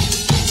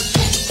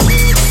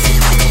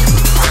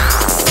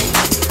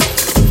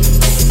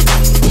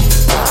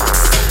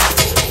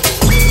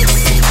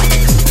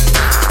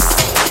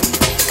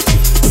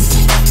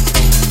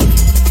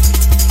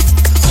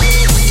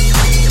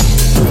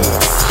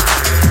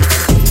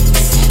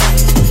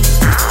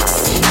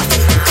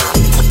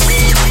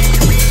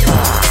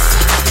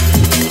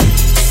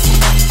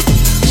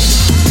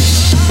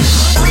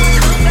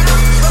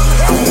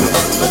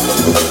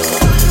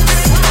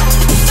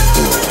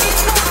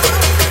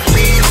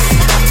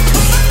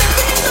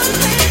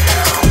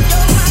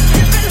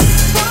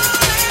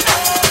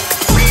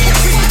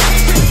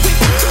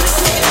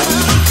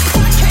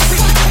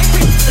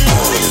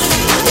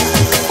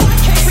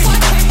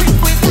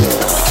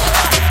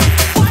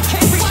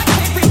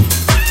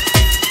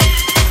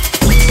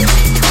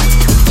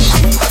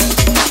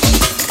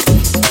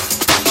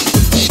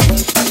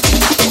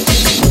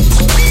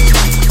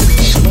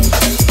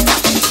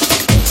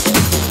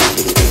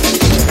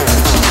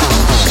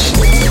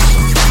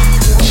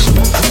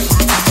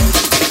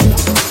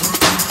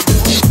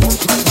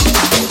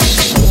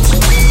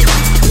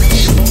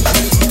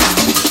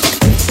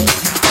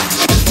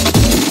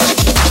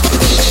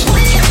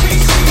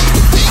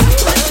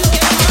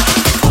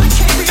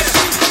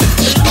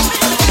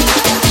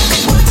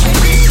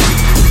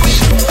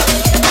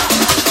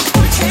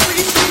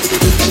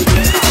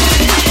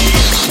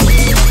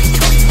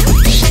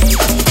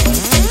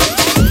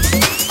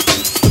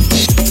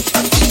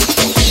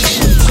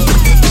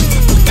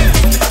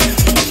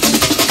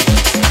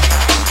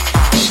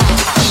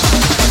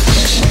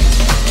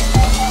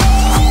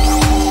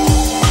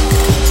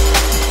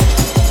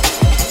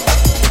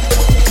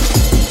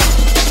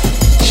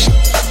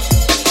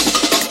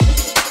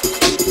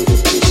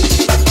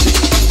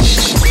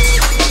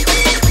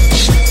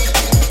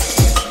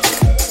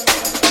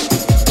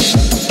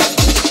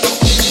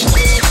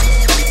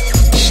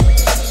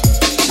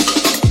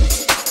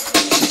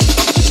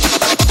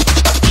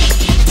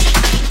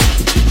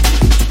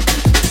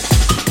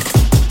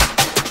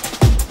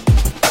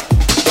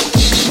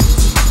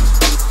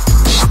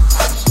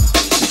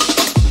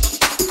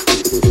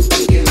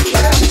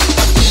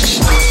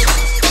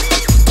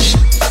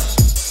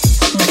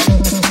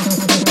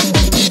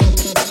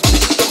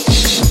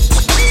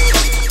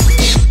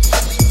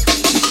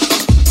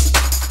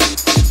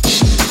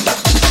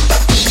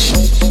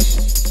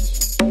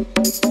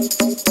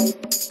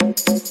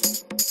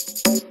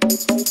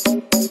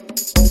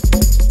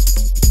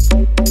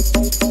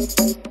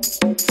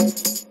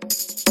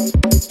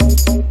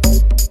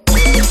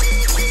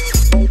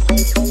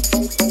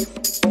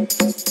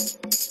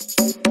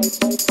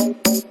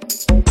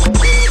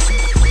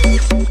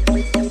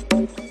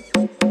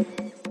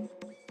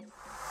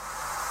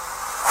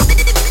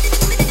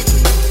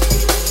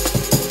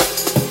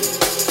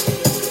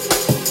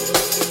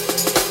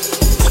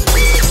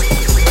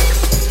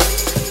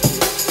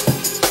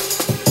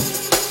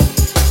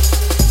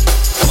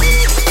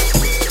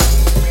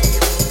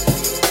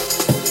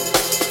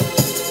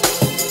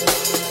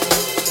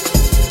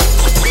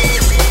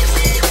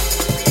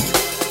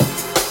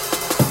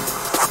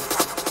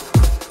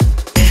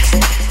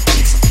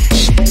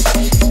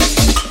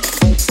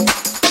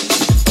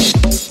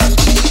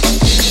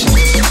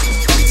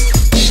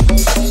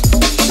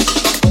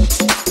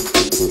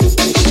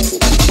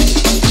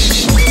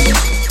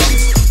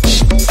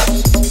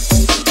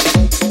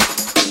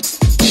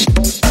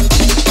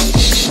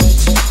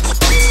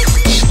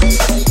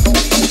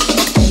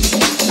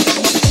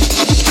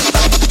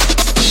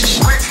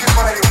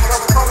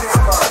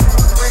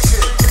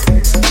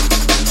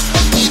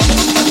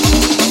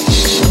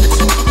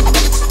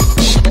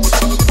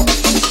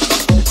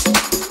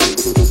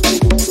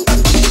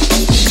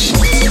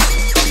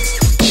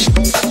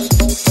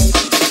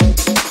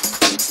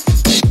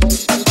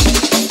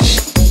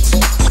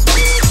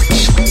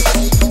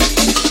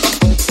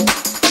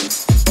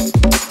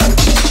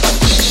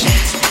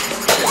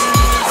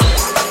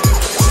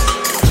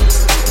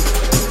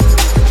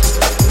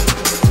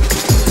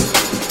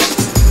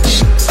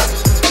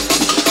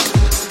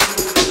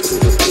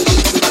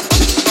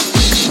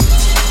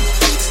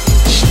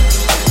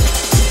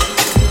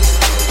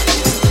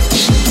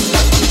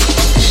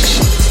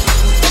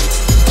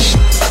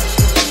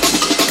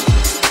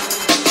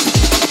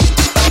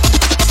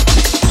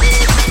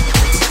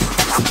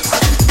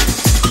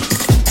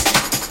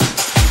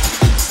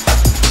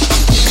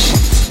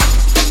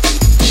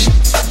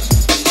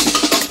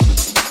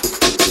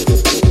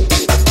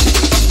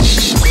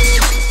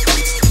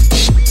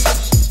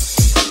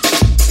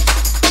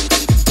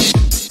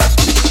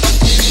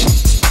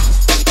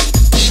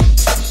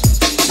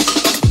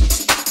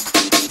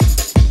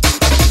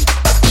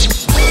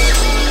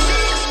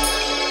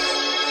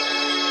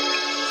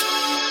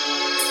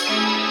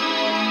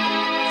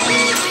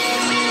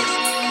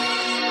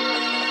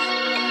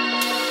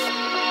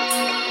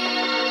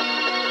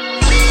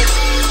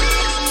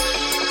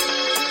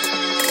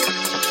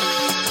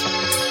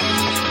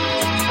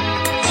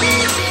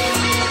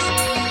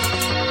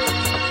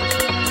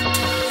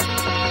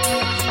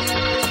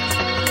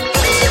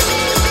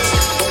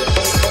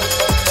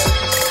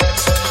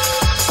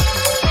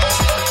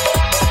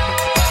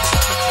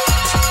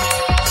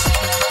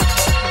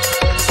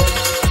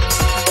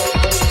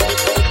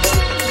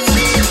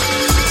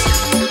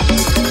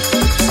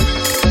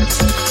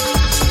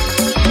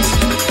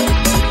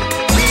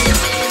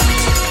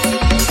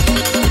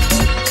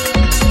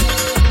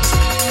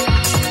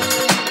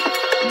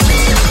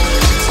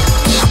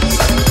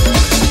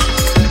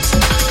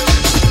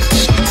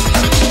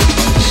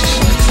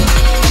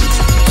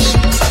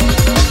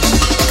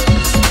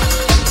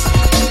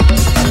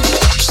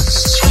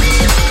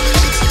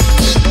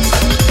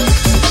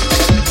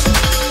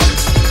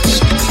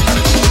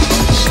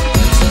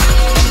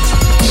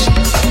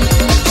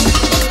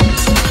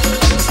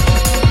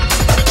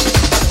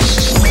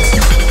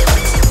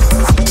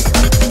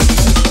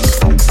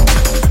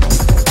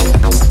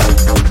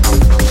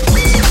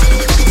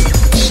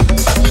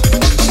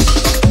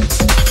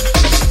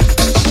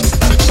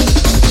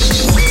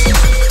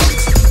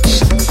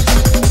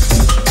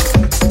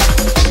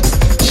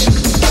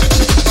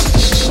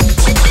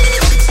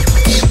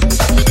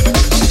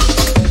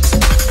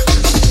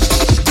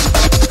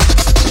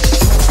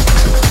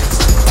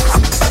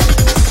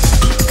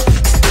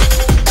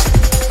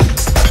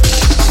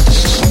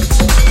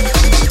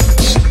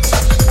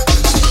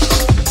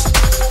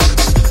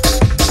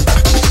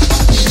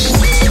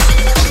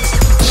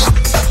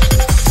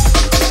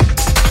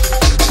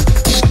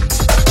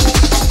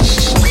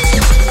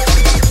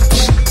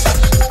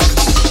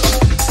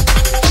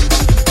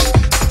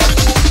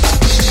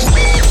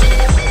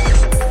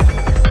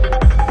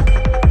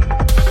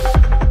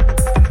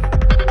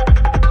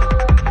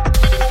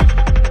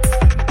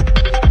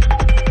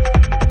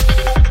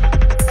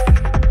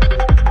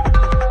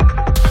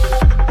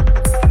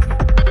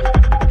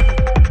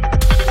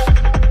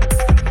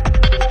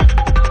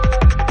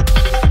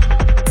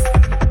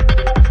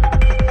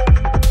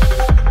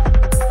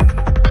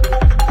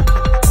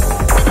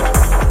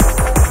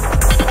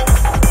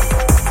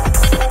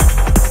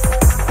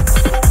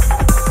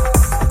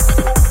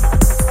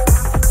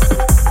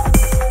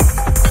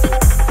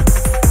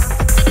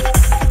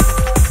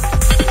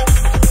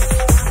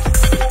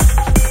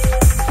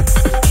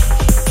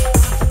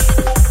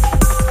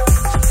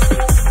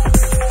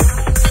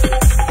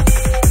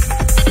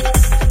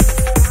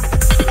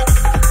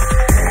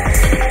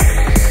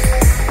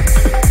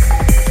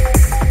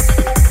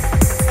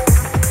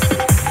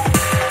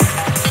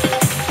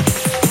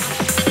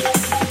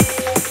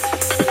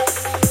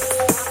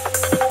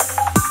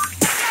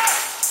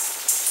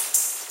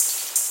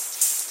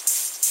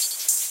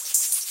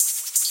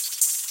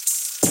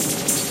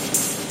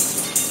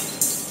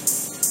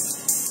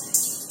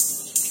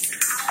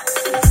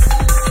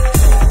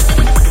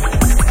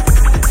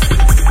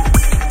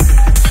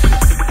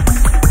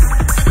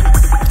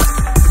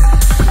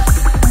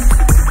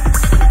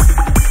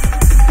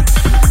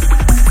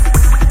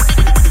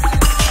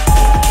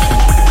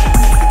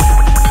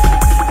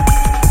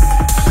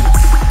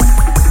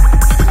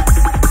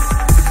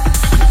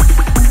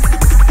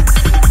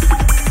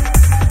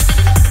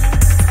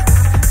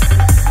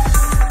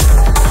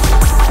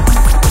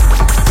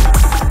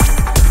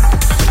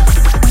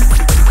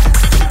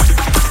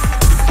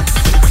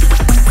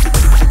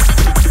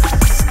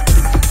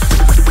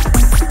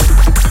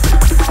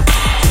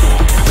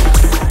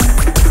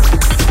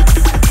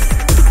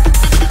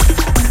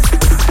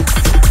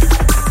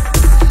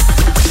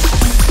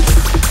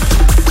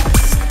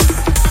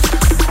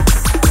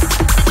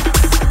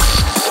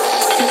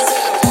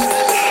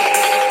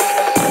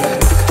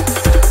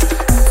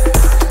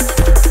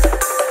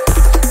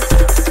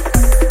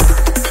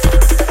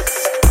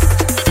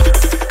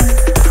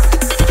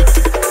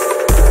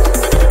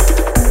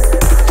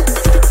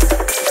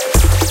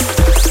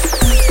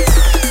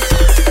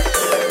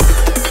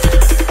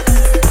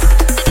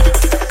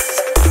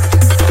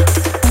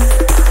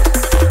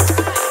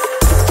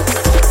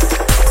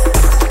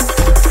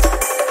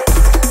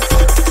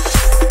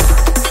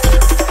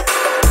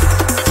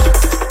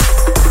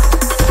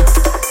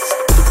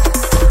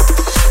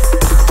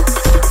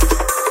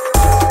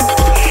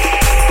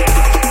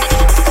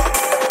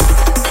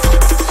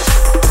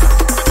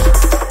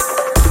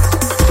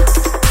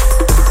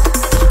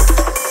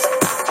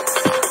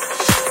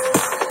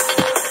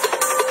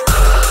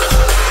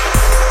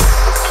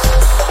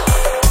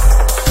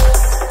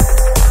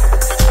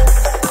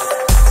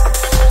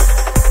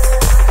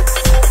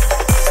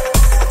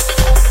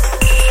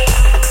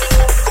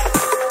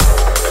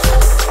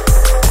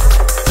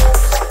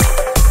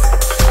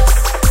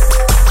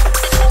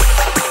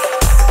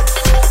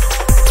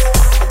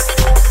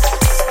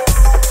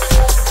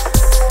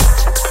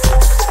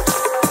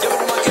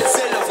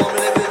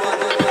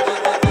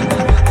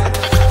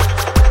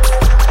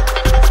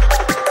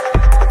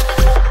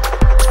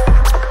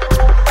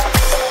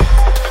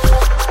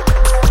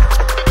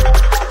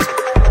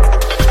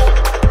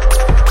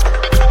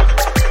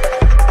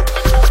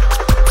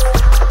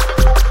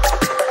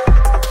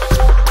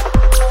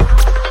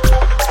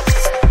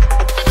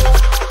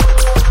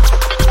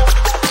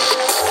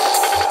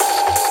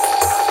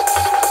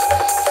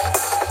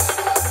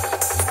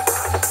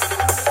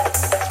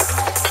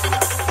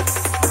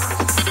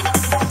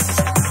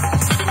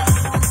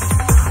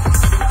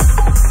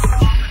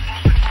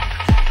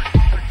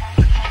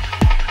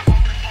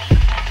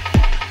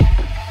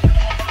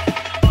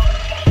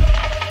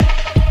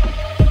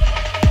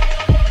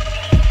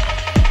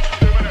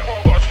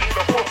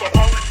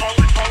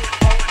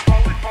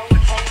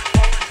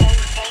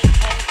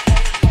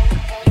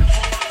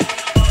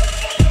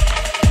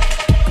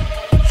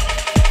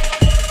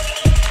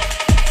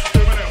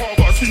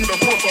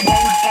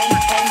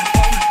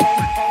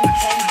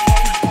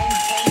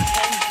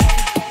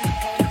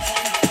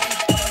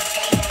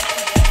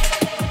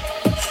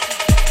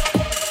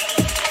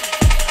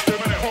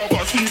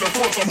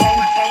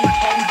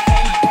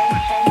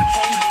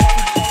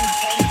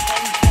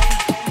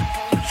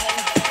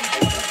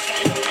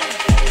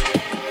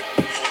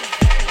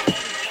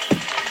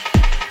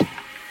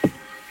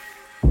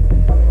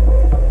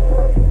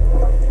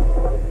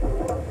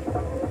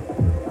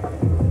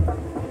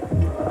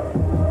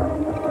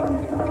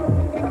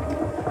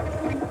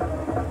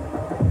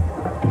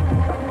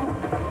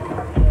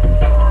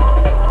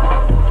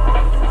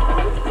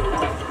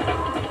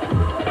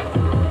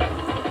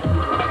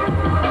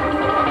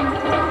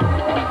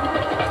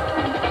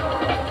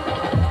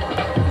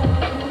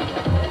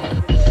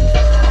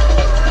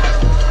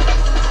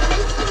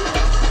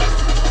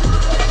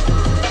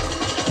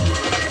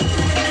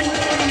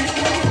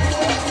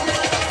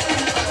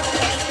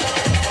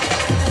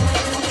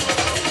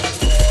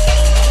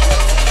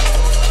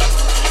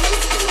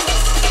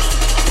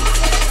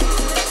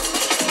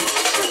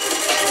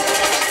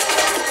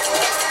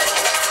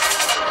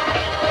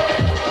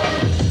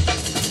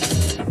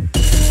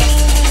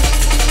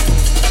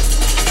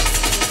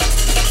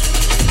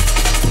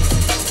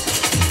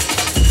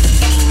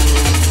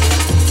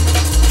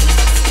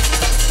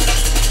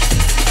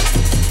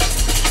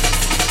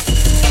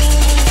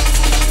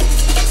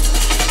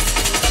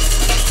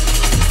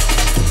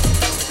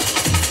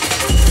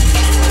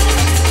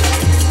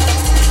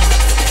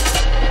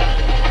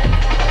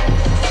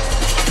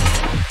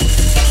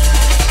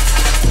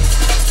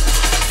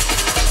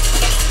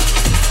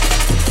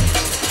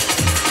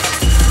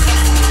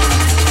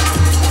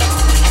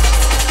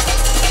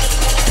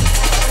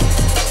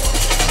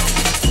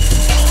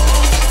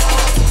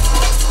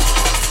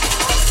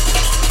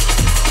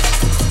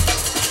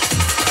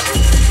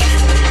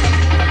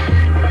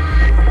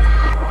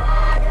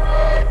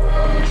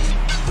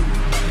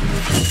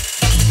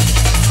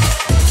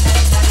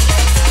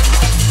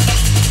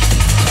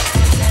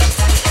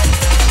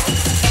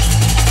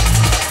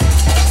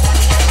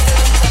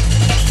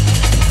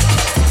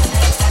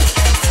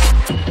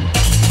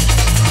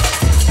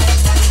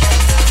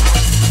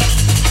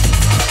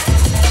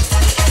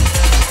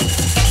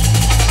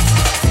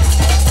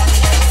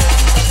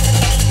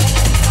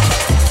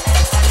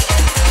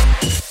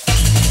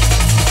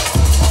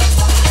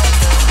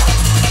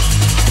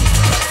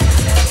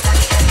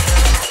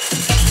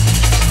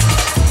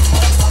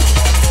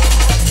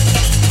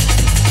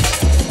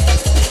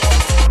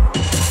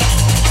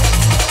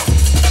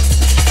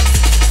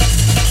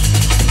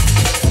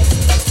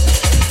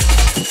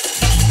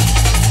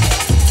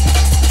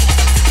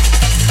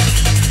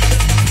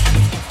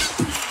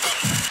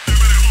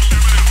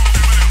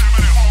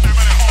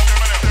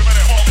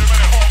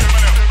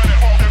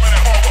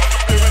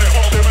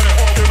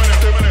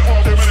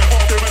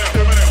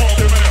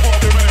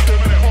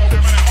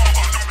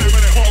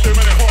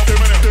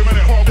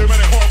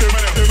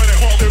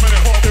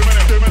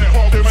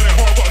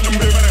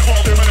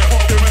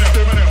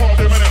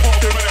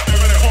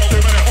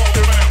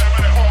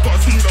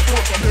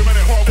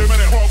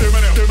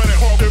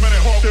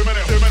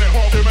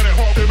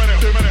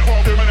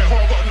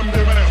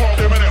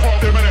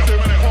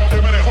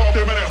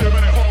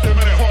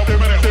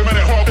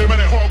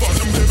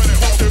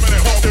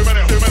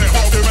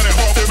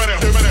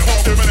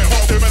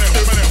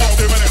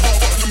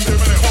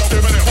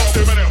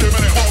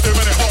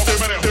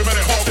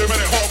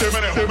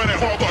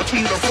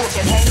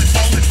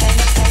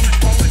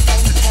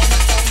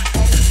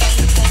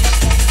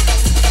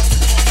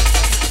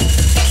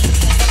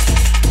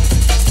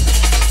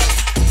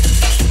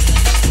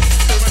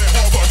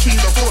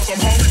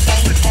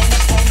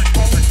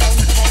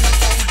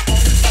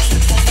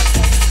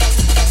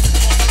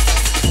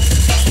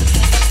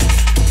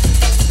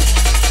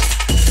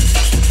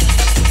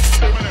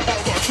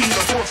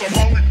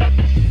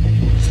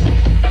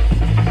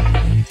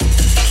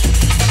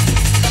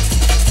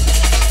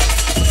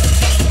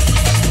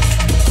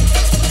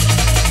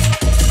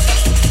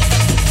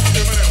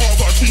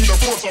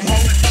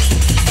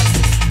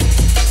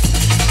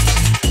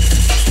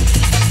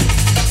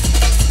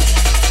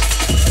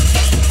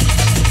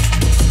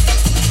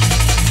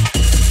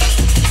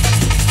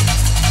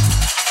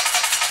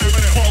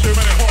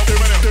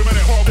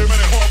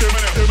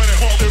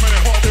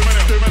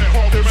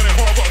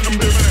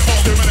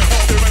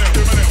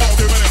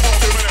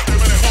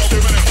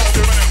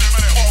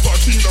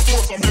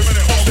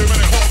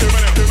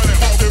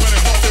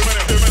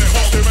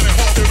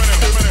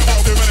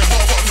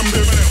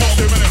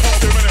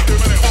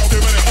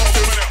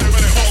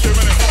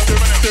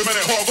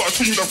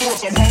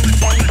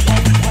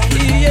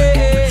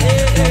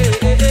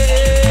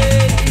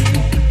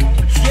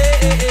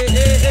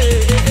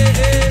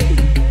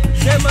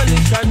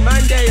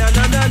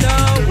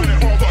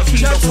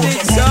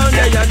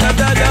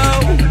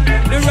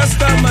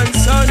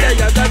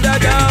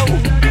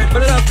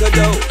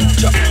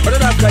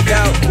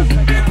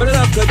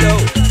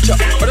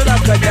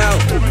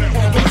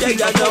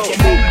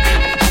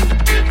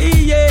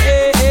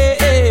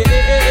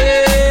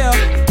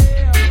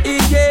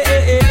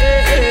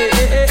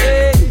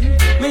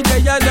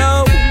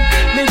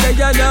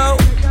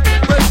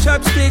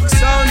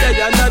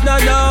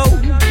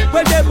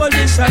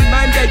 demolition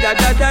man, they ya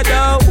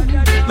know.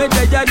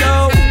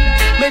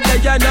 Me they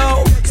ya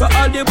know. So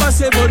all the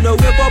massive on the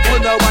wave up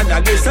on the one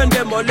and listen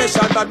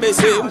demolition man me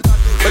say.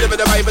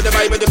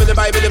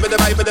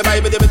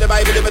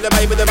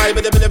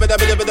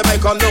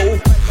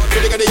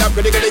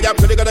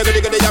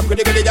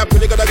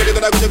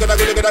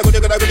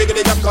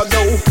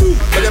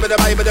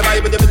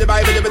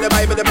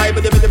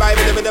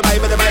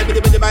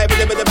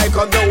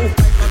 Come now.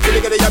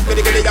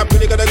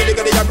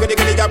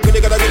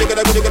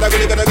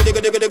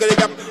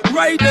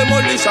 Right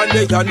demolition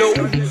they ya know.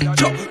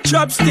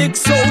 Chopstick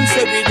sounds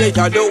every day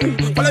ya know.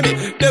 Follow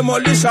me,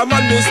 demolition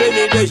man me say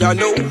me they ya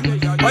know.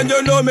 And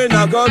you know me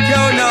not go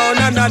kill now,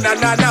 na.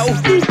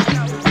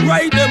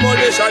 Right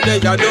demolition they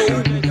ya know.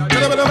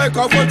 Tell them the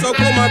microphone to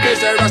come and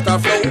face the rasta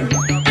flow.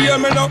 Hear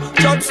me now,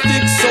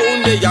 chopstick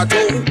sound they ya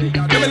know.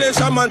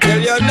 Demolition man tell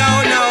you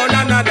now, na.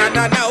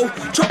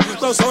 Chop,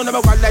 no sound of a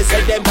one like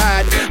said them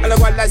bad. And the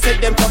one like said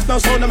them tough, no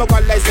sound of a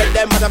one like said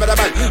them bad.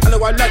 And the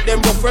one like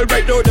them rough, well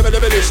right now, the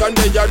demolition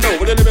they ya know.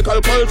 The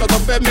lyrical culture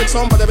of them make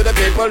some, but the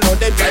people know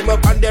them time up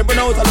and them run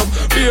out of love.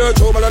 Beer,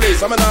 trouble, and lace,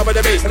 I'm an over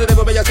the base. And the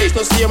devil may taste,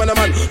 no see him and a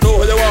man. Know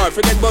who you are,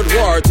 forget about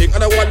war, think. And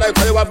the one like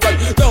how you have gone.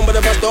 Down by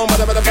the first, down by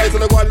the fight.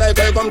 And the one like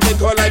how you come,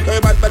 think, all like how you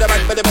bad.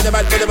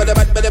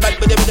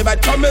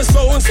 Come and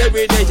sounds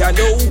every day, you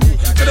know.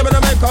 So them in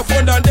the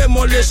microphone and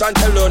demolition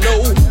tell you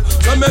no.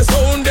 Some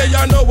sound they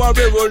you know what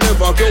we will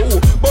never go.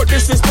 But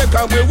this is the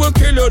and we will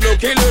kill you, no.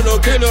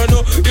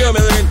 Hear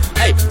me then?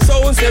 Hey,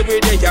 sounds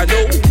every day, you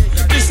know.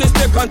 This is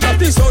the contract,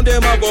 this sound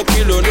them a go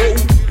kill you, no.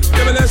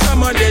 Demolition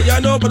man they you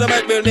know, but the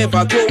mic will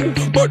never go.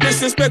 But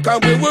this is the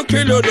and we will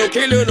kill you, no.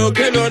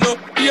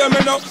 Hear me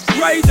now?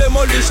 Right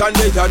demolition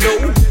they you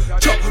know.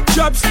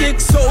 Chopstick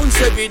sounds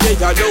every day,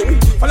 you know.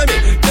 Follow me,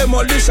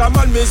 demolition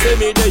man me say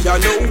me they you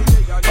know.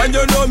 And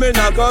you know me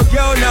not go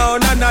kill now,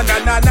 na.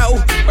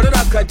 But the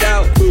rock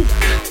down.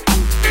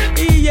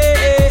 Yeah.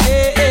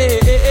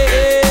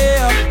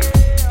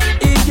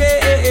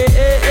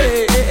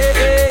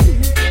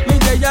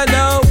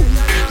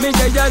 Me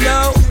they you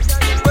know.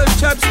 Well,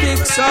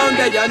 chopstick sound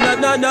they you know.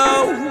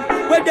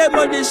 Well,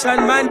 demolition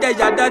man they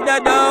you know.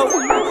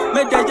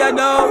 Me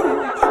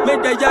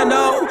they you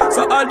know.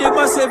 So all the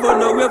massive on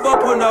the wave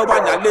up on the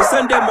one and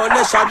listen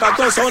demolition, but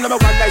don't sound number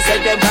one like said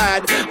them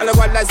bad. And the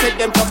one like said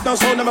them tough, no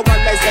sound number one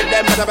like said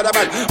them bad. And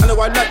the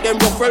one like them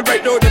rough, well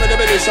right now, them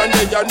demolition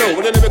they you know.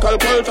 The lyrical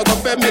culture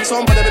of them make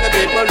some, but the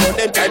people know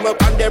them time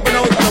up and them run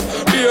out of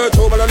love. Beer,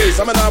 trouble, and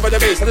lace, I'm an over the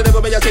base. And the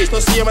devil may taste,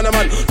 no see him and a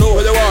man. Know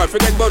who you are,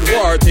 forget about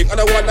war, think. And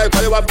the one like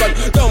how you have gone.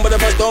 Down by the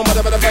first, down by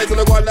the fight. And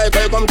the one like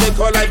how you come, think,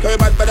 all like how you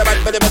bad.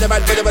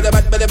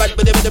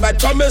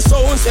 Come and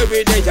sounds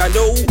every day, you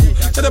know.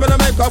 So them in the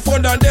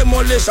microphone and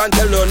demolition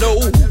tell you no.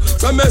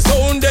 Some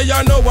sound they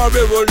you know what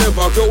we will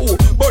never go.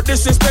 But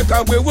this is the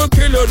and we will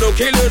kill you, no.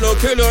 Hear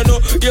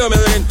me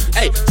then?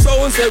 Hey,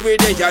 sounds every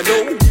day, you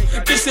know.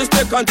 This is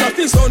the contract,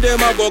 this sound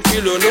them a go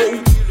kill you,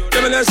 no.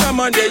 Demolition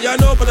man they you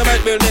know, but the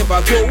mic will never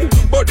go.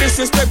 But this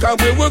is the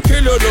and we will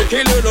kill you, no.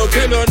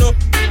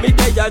 Me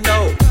they you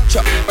know.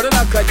 Chop, but the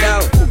knock her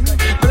down. Chop,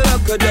 but the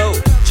knock her down.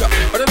 Chop,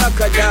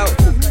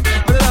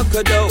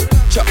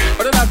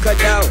 but the knock her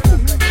down.